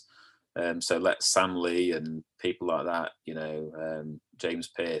advertise. So let Sam Lee and people like that, you know, James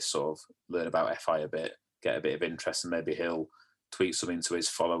Pearce, sort of learn about FI a bit, get a bit of interest, and maybe he'll tweet something to his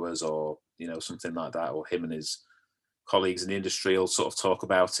followers or, you know, something like that, or him and his colleagues in the industry will sort of talk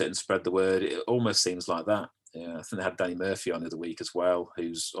about it and spread the word. It almost seems like that. Yeah, I think they had Danny Murphy on the other week as well,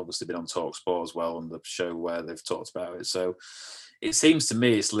 who's obviously been on TalkSport as well on the show where they've talked about it. So it seems to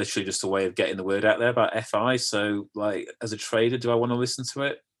me it's literally just a way of getting the word out there about FI. So, like, as a trader, do I want to listen to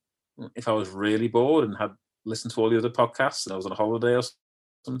it? If I was really bored and had listened to all the other podcasts and I was on a holiday or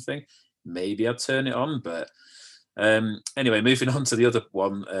something, maybe I'd turn it on. But anyway, moving on to the other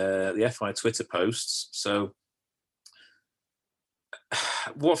one, the FI Twitter posts. So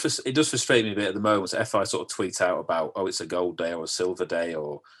it does frustrate me a bit at the moment. So FI sort of tweet out about, oh, it's a gold day or a silver day,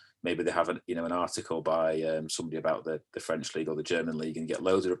 or maybe they have an article by somebody about the French league or the German league, and get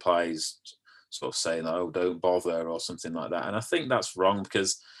loads of replies sort of saying, oh, don't bother, or something like that. And I think that's wrong,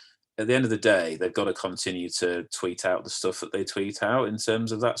 because at the end of the day, they've got to continue to tweet out the stuff that they tweet out in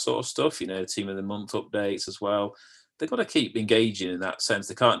terms of that sort of stuff, you know, team of the month updates as well. they've got to keep engaging in that sense.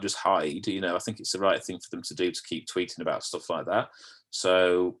 They can't just hide. I think it's the right thing for them to do, to keep tweeting about stuff like that.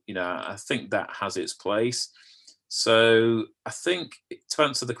 So, I think that has its place. So I think, to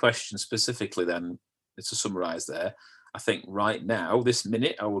answer the question specifically then, to summarise there, I think right now, this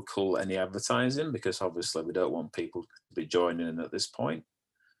minute, I would call any advertising, because obviously we don't want people to be joining in at this point.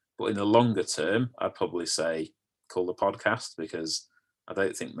 But in the longer term, I'd probably say call the podcast, because I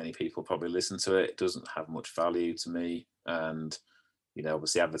don't think many people probably listen to it. It doesn't have much value to me. And,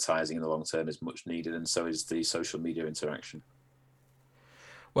 obviously advertising in the long term is much needed, and so is the social media interaction.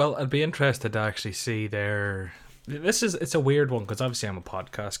 Well, I'd be interested to actually see it's a weird one, because obviously I'm a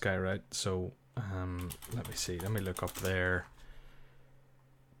podcast guy, right? So let me see. Let me look up their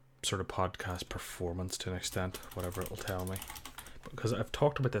sort of podcast performance to an extent, whatever it will tell me. Because I've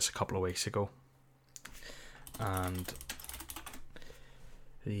talked about this a couple of weeks ago. And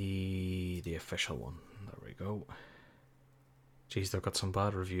the official one. There we go. Jeez, they've got some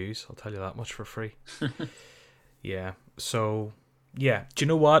bad reviews. I'll tell you that much for free. Yeah. So, yeah. Do you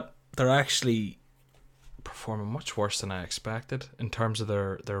know what? They're actually performing much worse than I expected in terms of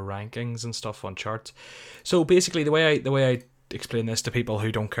their rankings and stuff on charts. So basically, the way I explain this to people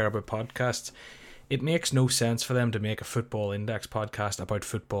who don't care about podcasts, it makes no sense for them to make a Football Index podcast about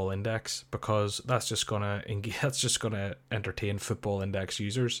Football Index, because that's just gonna entertain Football Index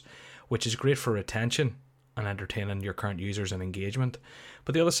users, which is great for retention and entertaining your current users and engagement.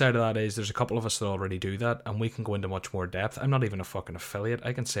 But the other side of that is there's a couple of us that already do that, and we can go into much more depth. I'm not even a fucking affiliate.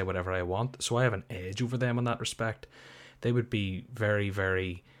 I can say whatever I want, so I have an edge over them in that respect. They would be very,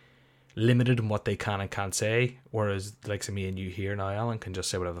 very limited in what they can and can't say, whereas the likes of me and you here now, Alan, can just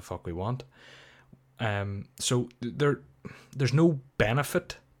say whatever the fuck we want. So there's no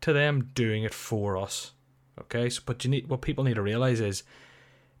benefit to them doing it for us. Okay, so but what people need to realize is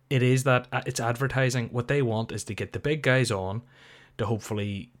it's advertising. What they want is to get the big guys on, to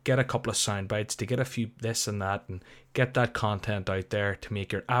hopefully get a couple of sound bites, to get a few this and that, and get that content out there to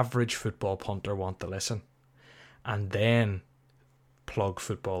make your average football punter want to listen, and then plug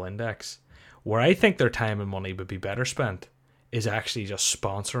Football Index. Where I think their time and money would be better spent is actually just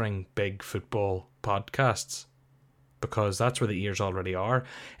sponsoring big football podcasts, because that's where the ears already are.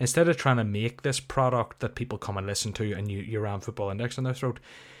 Instead of trying to make this product that people come and listen to and you ram Football Index on their throat,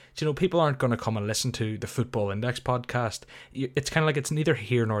 people aren't going to come and listen to the Football Index podcast. It's kind of like it's neither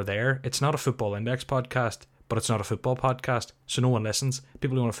here nor there. It's not a Football Index podcast, but it's not a football podcast, so no one listens.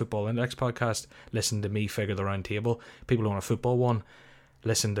 People who want a Football Index podcast listen to me figure the round table. People who want a football one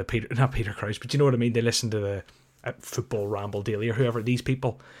listen to not Peter Crouch, but you know what I mean. They listen to the Football Ramble Daily or whoever, these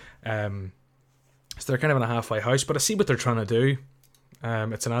people. So they're kind of in a halfway house, but I see what they're trying to do.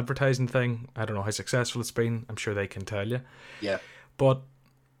 It's an advertising thing. I don't know how successful it's been. I'm sure they can tell you. Yeah, but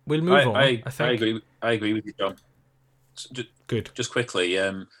we'll move on. I think I agree with you, John. Good. Just quickly,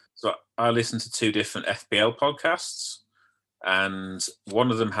 so I listen to 2 different FPL podcasts, and one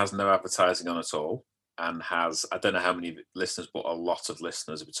of them has no advertising on at all, and has, I don't know how many listeners, but a lot of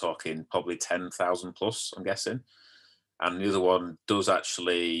listeners. We're talking probably 10,000 plus, I'm guessing. And the other one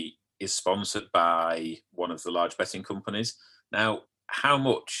is sponsored by one of the large betting companies. Now, how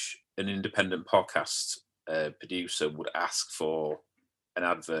much an independent podcast producer would ask for an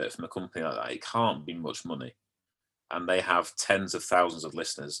advert from a company like that? It can't be much money. And they have tens of thousands of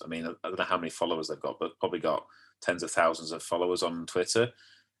listeners. I mean, I don't know how many followers they've got, but probably got tens of thousands of followers on Twitter.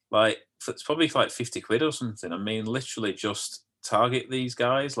 Like, it's probably like 50 quid or something. I mean, literally just target these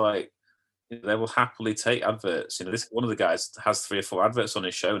guys. Like, they will happily take adverts. This one of the guys has 3 or 4 adverts on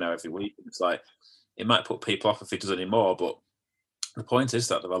his show now every week. It's like, it might put people off if he does any more, but the point is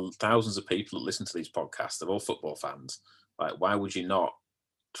that there are thousands of people that listen to these podcasts. They're all football fans. Like, why would you not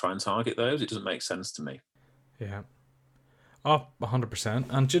try and target those? It doesn't make sense to me. Yeah. Oh, 100%.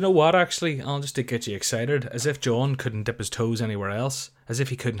 And do you know what, actually? I'll just to get you excited. As if John couldn't dip his toes anywhere else. As if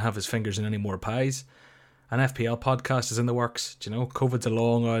he couldn't have his fingers in any more pies. An FPL podcast is in the works. Do you know, COVID's a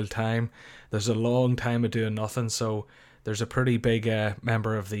long old time. There's a long time of doing nothing. So there's a pretty big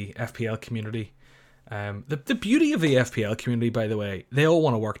member of the FPL community. The beauty of the FPL community, by the way, they all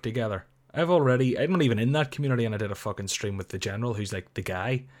want to work together. I'm not even in that community, and I did a fucking stream with the general, who's like the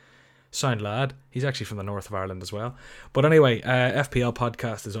guy. Sound lad. He's actually from the north of Ireland as well. But anyway, FPL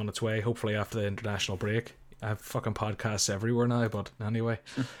podcast is on its way, hopefully after the international break. I have fucking podcasts everywhere now, but anyway,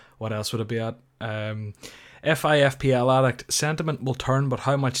 what else would it be at? FIFPL Addict. Sentiment will turn, but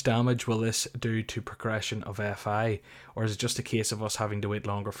how much damage will this do to progression of FI? Or is it just a case of us having to wait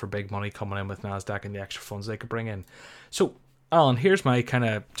longer for big money coming in with NASDAQ and the extra funds they could bring in? So, Alan, here's my kind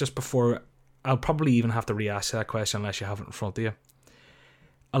of, just before, I'll probably even have to re-ask that question unless you have it in front of you.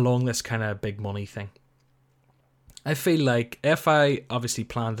 Along this kind of big money thing. I feel like FI obviously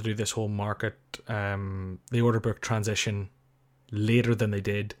planned to do this whole market, the order book transition later than they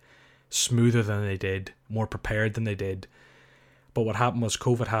did, smoother than they did, more prepared than they did. But what happened was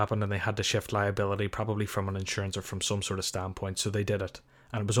COVID happened and they had to shift liability, probably from an insurance or from some sort of standpoint. So they did it.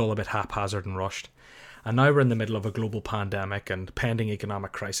 And it was all a bit haphazard and rushed. And now we're in the middle of a global pandemic and pending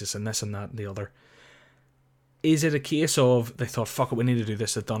economic crisis and this and that and the other. Is it a case of they thought, fuck it, we need to do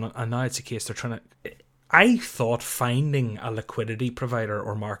this, they've done it, and now it's a case they're trying to... I thought finding a liquidity provider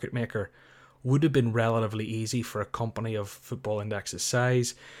or market maker would have been relatively easy for a company of Football Index's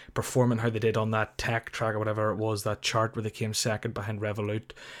size, performing how they did on that tech track or whatever it was, that chart where they came second behind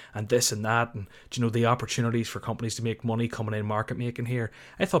Revolut, and this and that, and the opportunities for companies to make money coming in market making here.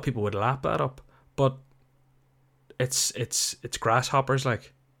 I thought people would lap that up, but it's grasshoppers,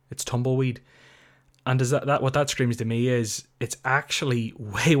 like, it's tumbleweed. And is that what that screams to me is it's actually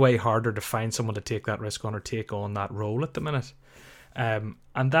way harder to find someone to take that risk on or take on that role at the minute, and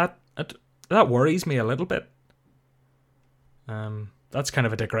that worries me a little bit. That's kind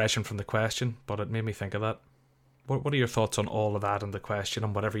of a digression from the question, but it made me think of that. What are your thoughts on all of that and the question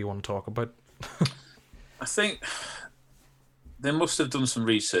and whatever you want to talk about? I think they must have done some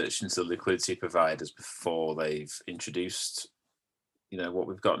research into liquidity providers before they've introduced, what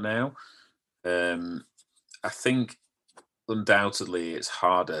we've got now. I think undoubtedly it's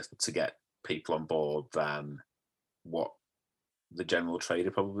harder to get people on board than what the general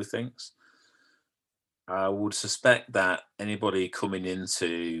trader probably thinks. I would suspect that anybody coming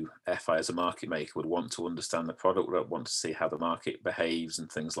into FI as a market maker would want to understand the product, would want to see how the market behaves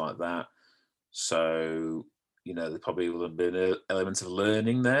and things like that. So, there probably will have been an element of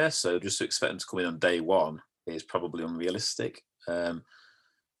learning there. So just to expect them to come in on day one is probably unrealistic.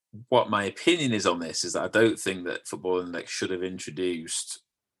 What my opinion is on this is that I don't think that Football Index should have introduced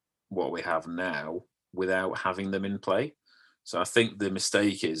what we have now without having them in play. So I think the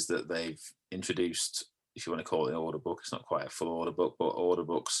mistake is that they've introduced, if you want to call it an order book, it's not quite a full order book, but order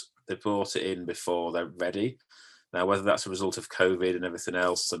books, they brought it in before they're ready. Now, whether that's a result of COVID and everything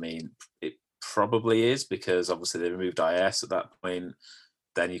else, I mean, it probably is, because obviously they removed IS at that point.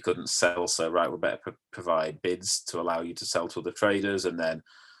 Then you couldn't sell, so right, we better provide bids to allow you to sell to other traders, and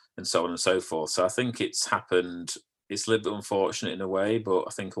so on and so forth. So I think it's happened. It's a little bit unfortunate in a way, but I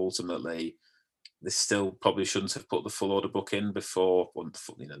think ultimately they still probably shouldn't have put the full order book in before,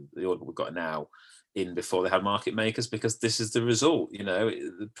 the order we've got now in before they had market makers, because this is the result.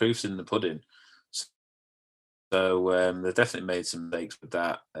 The proof's in the pudding. So they've definitely made some mistakes with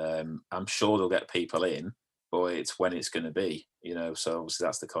that. I'm sure they'll get people in, but it's when it's going to be. So obviously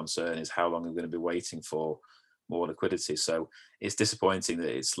that's the concern, is how long are we going to be waiting for more liquidity. So it's disappointing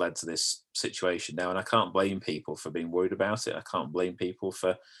that it's led to this situation now, and I can't blame people for being worried about it. I can't blame people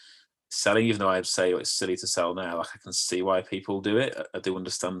for selling, even though I'd say it's silly to sell now. Like, I can see why people do it. I do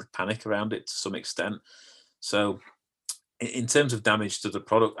understand the panic around it to some extent. So in terms of damage to the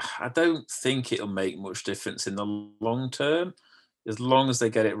product, I don't think it'll make much difference in the long term. As long as they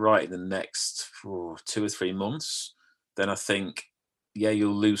get it right in the next 2 or 3 months, then I think,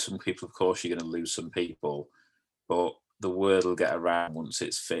 you'll lose some people. Of course, you're going to lose some people, but the word will get around once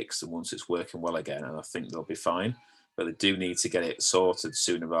it's fixed and once it's working well again, and I think they'll be fine. But they do need to get it sorted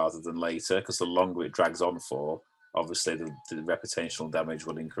sooner rather than later, because the longer it drags on for, obviously the reputational damage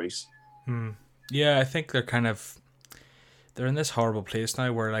will increase. Yeah, I think they're in this horrible place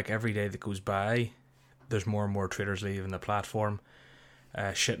now where, like, every day that goes by, there's more and more traders leaving the platform,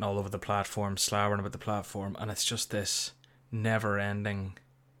 shitting all over the platform, sloughing about the platform, and it's just this never-ending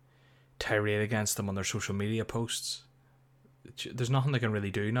tirade against them on their social media posts. There's nothing they can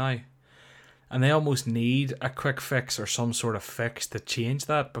really do now, and they almost need a quick fix or some sort of fix to change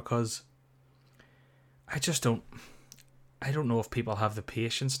that, because I don't know if people have the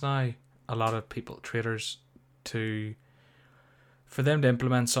patience now, a lot of people, traders, for them to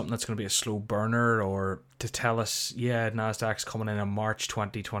implement something that's going to be a slow burner, or to tell us, NASDAQ's coming in March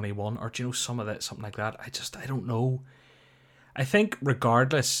 2021, or something like that. I don't know. I think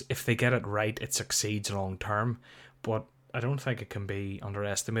regardless, if they get it right, it succeeds long term, but I don't think it can be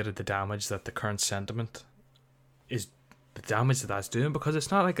underestimated the damage that the current sentiment is, the damage that that's doing, because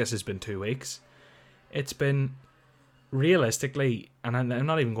it's not like this has been 2 weeks. It's been, realistically, and I'm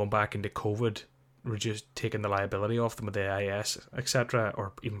not even going back into COVID, we're just taking the liability off them with the IS, etc.,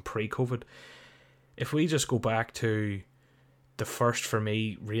 or even pre-COVID. If we just go back to the first, for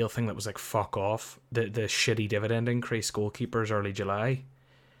me, real thing that was like, fuck off, the shitty dividend increase, goalkeepers early July.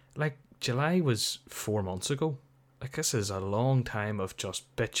 Like, July was 4 months ago. Like, this is a long time of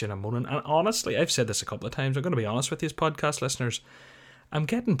just bitching and moaning. And honestly, I've said this a couple of times, I'm going to be honest with you, podcast listeners, I'm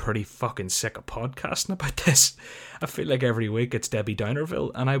getting pretty fucking sick of podcasting about this. I feel like every week it's Debbie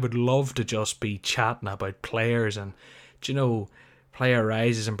Downerville, and I would love to just be chatting about players and, player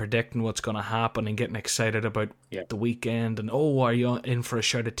rises and predicting what's going to happen and getting excited about the weekend. And, are you in for a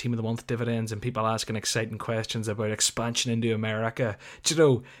shout at Team of the Month dividends? And people asking exciting questions about expansion into America.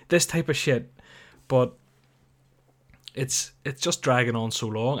 This type of shit. But it's just dragging on so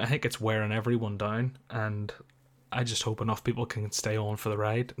long. I think it's wearing everyone down, and I just hope enough people can stay on for the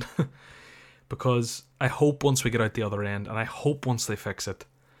ride. Because I hope once we get out the other end, and I hope once they fix it,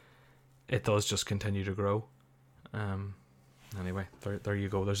 it does just continue to grow. Anyway, there you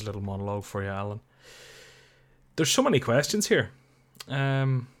go. There's a little monologue for you, Alan. There's so many questions here. Let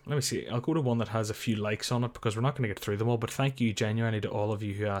me see. I'll go to one that has a few likes on it because we're not going to get through them all. But thank you genuinely to all of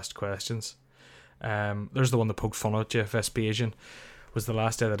you who asked questions. There's the one that poked fun at you. Vespasian. Was the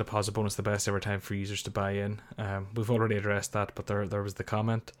last day of the deposit bonus the best ever time for users to buy in? We've already addressed that, but there was the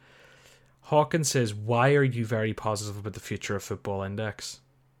comment. Hawkins says, why are you very positive about the future of Football Index?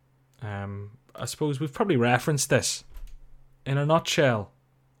 I suppose we've probably referenced this. In a nutshell,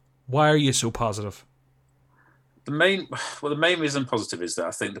 why are you so positive? The main reason I'm positive is that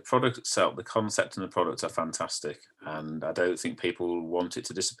I think the product itself, the concept and the product are fantastic, and I don't think people want it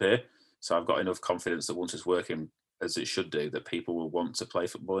to disappear. So I've got enough confidence that once it's working as it should do, that people will want to play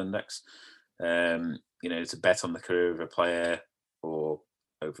Football Index. To bet on the career of a player or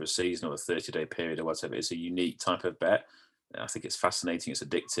over a season or a 30-day period or whatever, it's a unique type of bet. I think it's fascinating. It's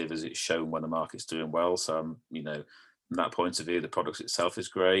addictive, as it's shown when the market's doing well. So, from that point of view, the product itself is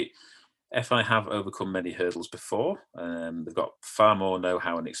great. FI have overcome many hurdles before. They've got far more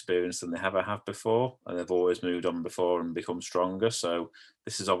know-how and experience than they ever have before, and they've always moved on before and become stronger. So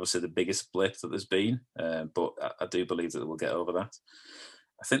this is obviously the biggest blip that there's been, but I do believe that we'll get over that.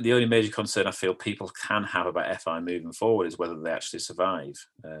 I think the only major concern I feel people can have about FI moving forward is whether they actually survive.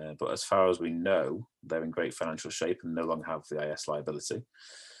 But as far as we know, they're in great financial shape and no longer have the IS liability.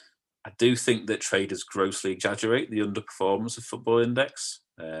 I do think that traders grossly exaggerate the underperformance of Football Index.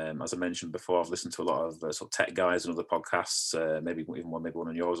 As I mentioned before, I've listened to a lot of sort of tech guys and other podcasts, maybe one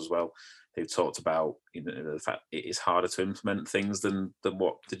on yours as well, who've talked about the fact it is harder to implement things than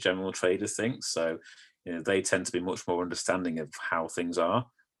what the general trader thinks. So they tend to be much more understanding of how things are,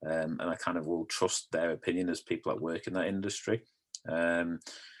 and I kind of will trust their opinion as people that work in that industry. And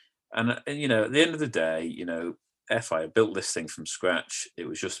at the end of the day, FI built this thing from scratch. It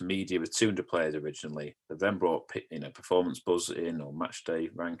was just media with 200 players originally. They've then brought Performance Buzz in, or Match Day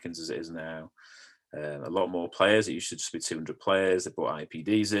rankings as it is now. A lot more players. It used to just be 200 players. They brought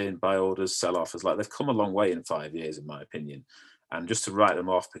IPDs in, buy orders, sell offers. They've come a long way in 5 years, in my opinion. And just to write them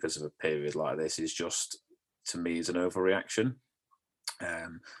off because of a period like this is just, to me, is an overreaction.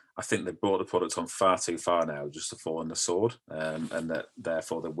 I think they've brought the product on far too far now just to fall on the sword, and that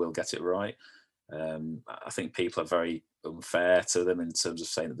therefore they will get it right. I think people are very unfair to them in terms of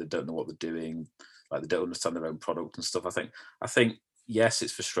saying that they don't know what they're doing, like they don't understand their own product and stuff. I think yes,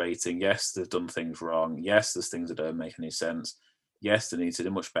 it's frustrating. Yes, they've done things wrong. Yes, there's things that don't make any sense. Yes, they need to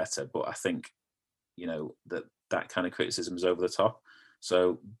do much better. But I think that kind of criticism is over the top.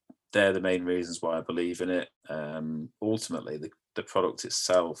 So they're the main reasons why I believe in it. Ultimately, the product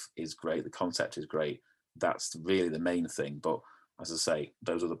itself is great. The concept is great. That's really the main thing. But as I say,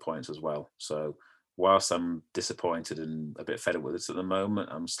 those are the points as well. So whilst I'm disappointed and a bit fed up with it at the moment,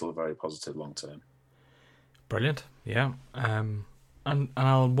 I'm still very positive long term. Brilliant. Yeah. And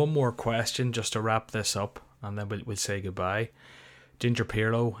I'll one more question just to wrap this up, and then we'll say goodbye. Ginger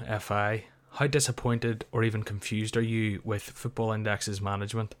Pirlo, FI, how disappointed or even confused are you with Football Index's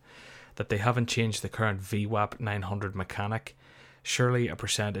management that they haven't changed the current VWAP 900 mechanic? Surely a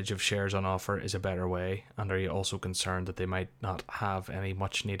percentage of shares on offer is a better way, and are you also concerned that they might not have any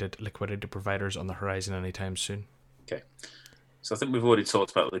much needed liquidity providers on the horizon anytime soon? Okay, so I think we've already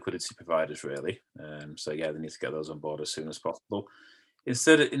talked about liquidity providers really. So yeah, they need to get those on board as soon as possible.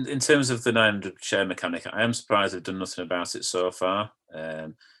 Instead, in terms of the 900 share mechanic, I am surprised they've done nothing about it so far.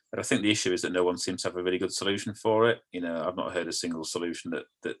 But I think the issue is that no one seems to have a really good solution for it. I've not heard a single solution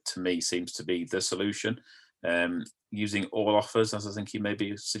that to me seems to be the solution. Using all offers, as I think you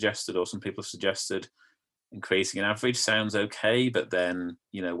maybe suggested, or some people have suggested, increasing an average sounds okay, but then,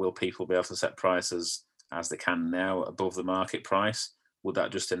 will people be able to set prices as they can now above the market price? Would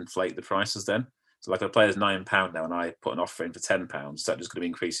that just inflate the prices then? So like a player's £9 now and I put an offer in for £10, is that just going to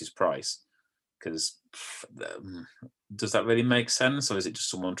increase his price? Because does that really make sense? Or is it just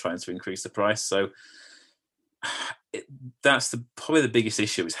someone trying to increase the price? So that's probably the biggest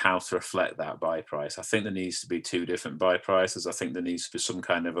issue, is how to reflect that buy price. I think there needs to be two different buy prices. I think there needs to be some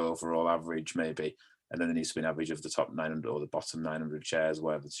kind of overall average maybe, and then there needs to be an average of the top 900 or the bottom 900 shares,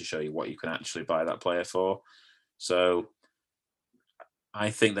 whatever, to show you what you can actually buy that player for. So I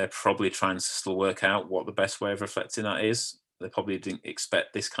think they're probably trying to still work out what the best way of reflecting that is. They probably didn't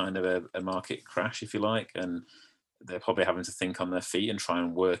expect this kind of a market crash, if you like, and they're probably having to think on their feet and try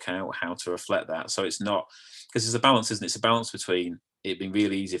and work out how to reflect that. So it's not, because it's a balance, isn't it? It's a balance between it being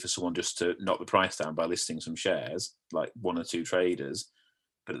really easy for someone just to knock the price down by listing some shares, like one or two traders,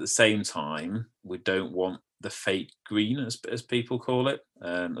 but at the same time, we don't want the fake green, as people call it,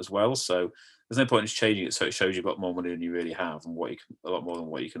 as well. So there's no point in changing it so it shows you've got more money than you really have, and a lot more than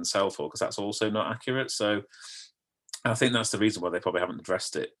what you can sell for, because that's also not accurate. So I think that's the reason why they probably haven't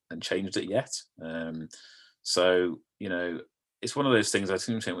addressed it and changed it yet. So, it's one of those things. I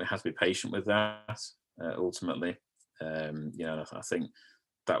think we have to be patient with that, ultimately. I think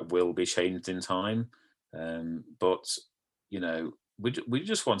that will be changed in time. But, we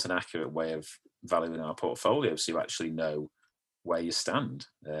just want an accurate way of valuing our portfolio so you actually know where you stand.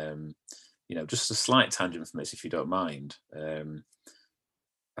 Just a slight tangent from this, if you don't mind.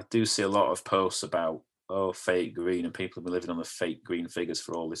 I do see a lot of posts about, fake green, and people have been living on the fake green figures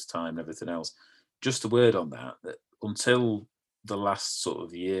for all this time and everything else. Just a word on that until the last sort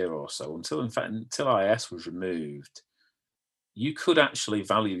of year or so, until IS was removed, you could actually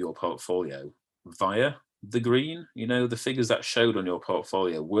value your portfolio via the green. The figures that showed on your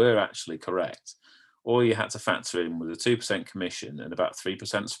portfolio were actually correct. All you had to factor in was a 2% commission and about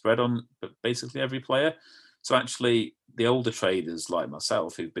 3% spread on basically every player. So actually, the older traders like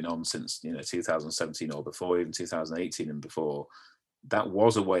myself, who've been on since 2017 or before, even 2018 and before, that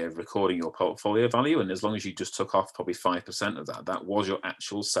was a way of recording your portfolio value. And as long as you just took off probably 5% of that, that was your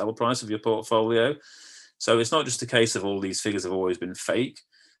actual sell price of your portfolio. So it's not just a case of all these figures have always been fake.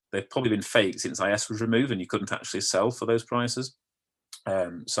 They've probably been fake since IS was removed and you couldn't actually sell for those prices.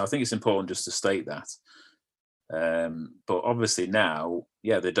 So I think it's important just to state that. But obviously now,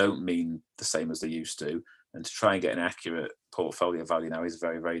 they don't mean the same as they used to. And to try and get an accurate portfolio value now is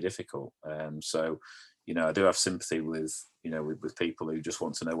very, very difficult. So I do have sympathy with people who just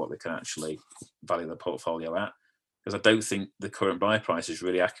want to know what they can actually value their portfolio at, because I don't think the current buy price is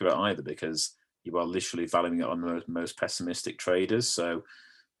really accurate either, because you are literally valuing it on the most pessimistic traders. So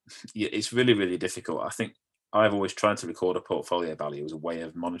it's really, really difficult. I think I've always tried to record a portfolio value as a way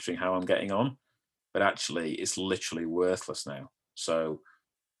of monitoring how I'm getting on, but actually it's literally worthless now. So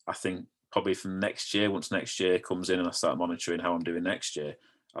I think probably from next year, once next year comes in and I start monitoring how I'm doing next year,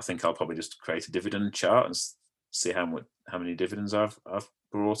 I think I'll probably just create a dividend chart and see how many dividends I've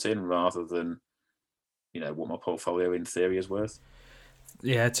brought in, rather than what my portfolio in theory is worth.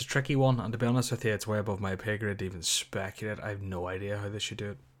 Yeah, it's a tricky one, and to be honest with you, it's way above my pay grade to even speculate. I have no idea how they should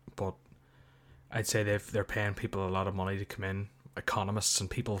do it, but I'd say they're paying people a lot of money to come in, economists and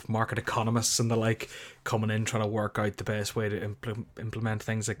people, market economists and the like, coming in trying to work out the best way to implement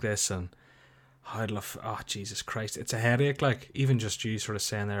things like this. And I'd love, Jesus Christ, it's a headache. Like, even just you sort of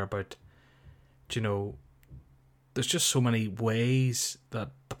saying there about, there's just so many ways that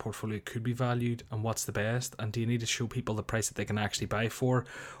the portfolio could be valued, and what's the best, and do you need to show people the price that they can actually buy for,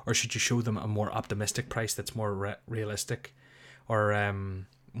 or should you show them a more optimistic price that's more realistic, or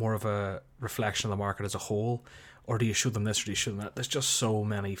more of a reflection of the market as a whole, or do you show them this or do you show them that? There's just so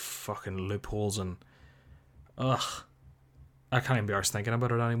many fucking loopholes, and I can't even be arsed thinking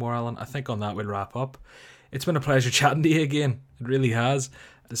about it anymore, Alan. I think on that we'll wrap up. It's been a pleasure chatting to you again. It really has.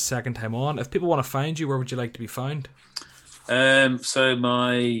 The second time on. If people want to find you, where would you like to be found? So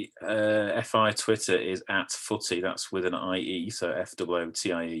my FI Twitter is @footy. That's with an IE, so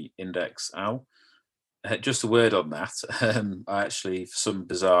FOOTIE index Al. Just a word on that. I actually, for some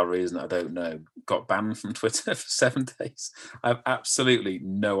bizarre reason I don't know, got banned from Twitter for 7 days. I have absolutely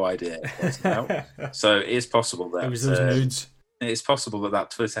no idea what's about. So it's possible that it was those nudes. It's possible that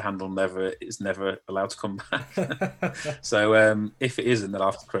Twitter handle is never allowed to come back. So if it isn't, then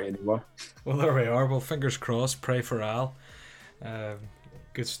I'll have to create a new one. Well, there we are. Well, fingers crossed. Pray for Al.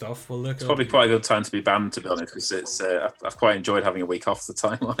 Good stuff. Well, look, it's probably quite a good time to be banned, to be honest, because it's I've quite enjoyed having a week off the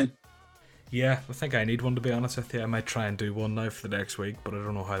timeline. Yeah, I think I need one, to be honest with you. I might try and do one now for the next week, but I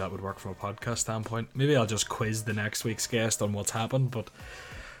don't know how that would work from a podcast standpoint. Maybe I'll just quiz the next week's guest on what's happened. But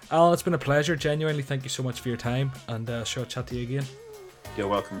Alan, it's been a pleasure. Genuinely, thank you so much for your time, and sure, I'll chat to you again. You're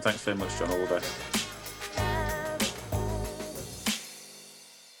welcome. Thanks very much, John. All the best.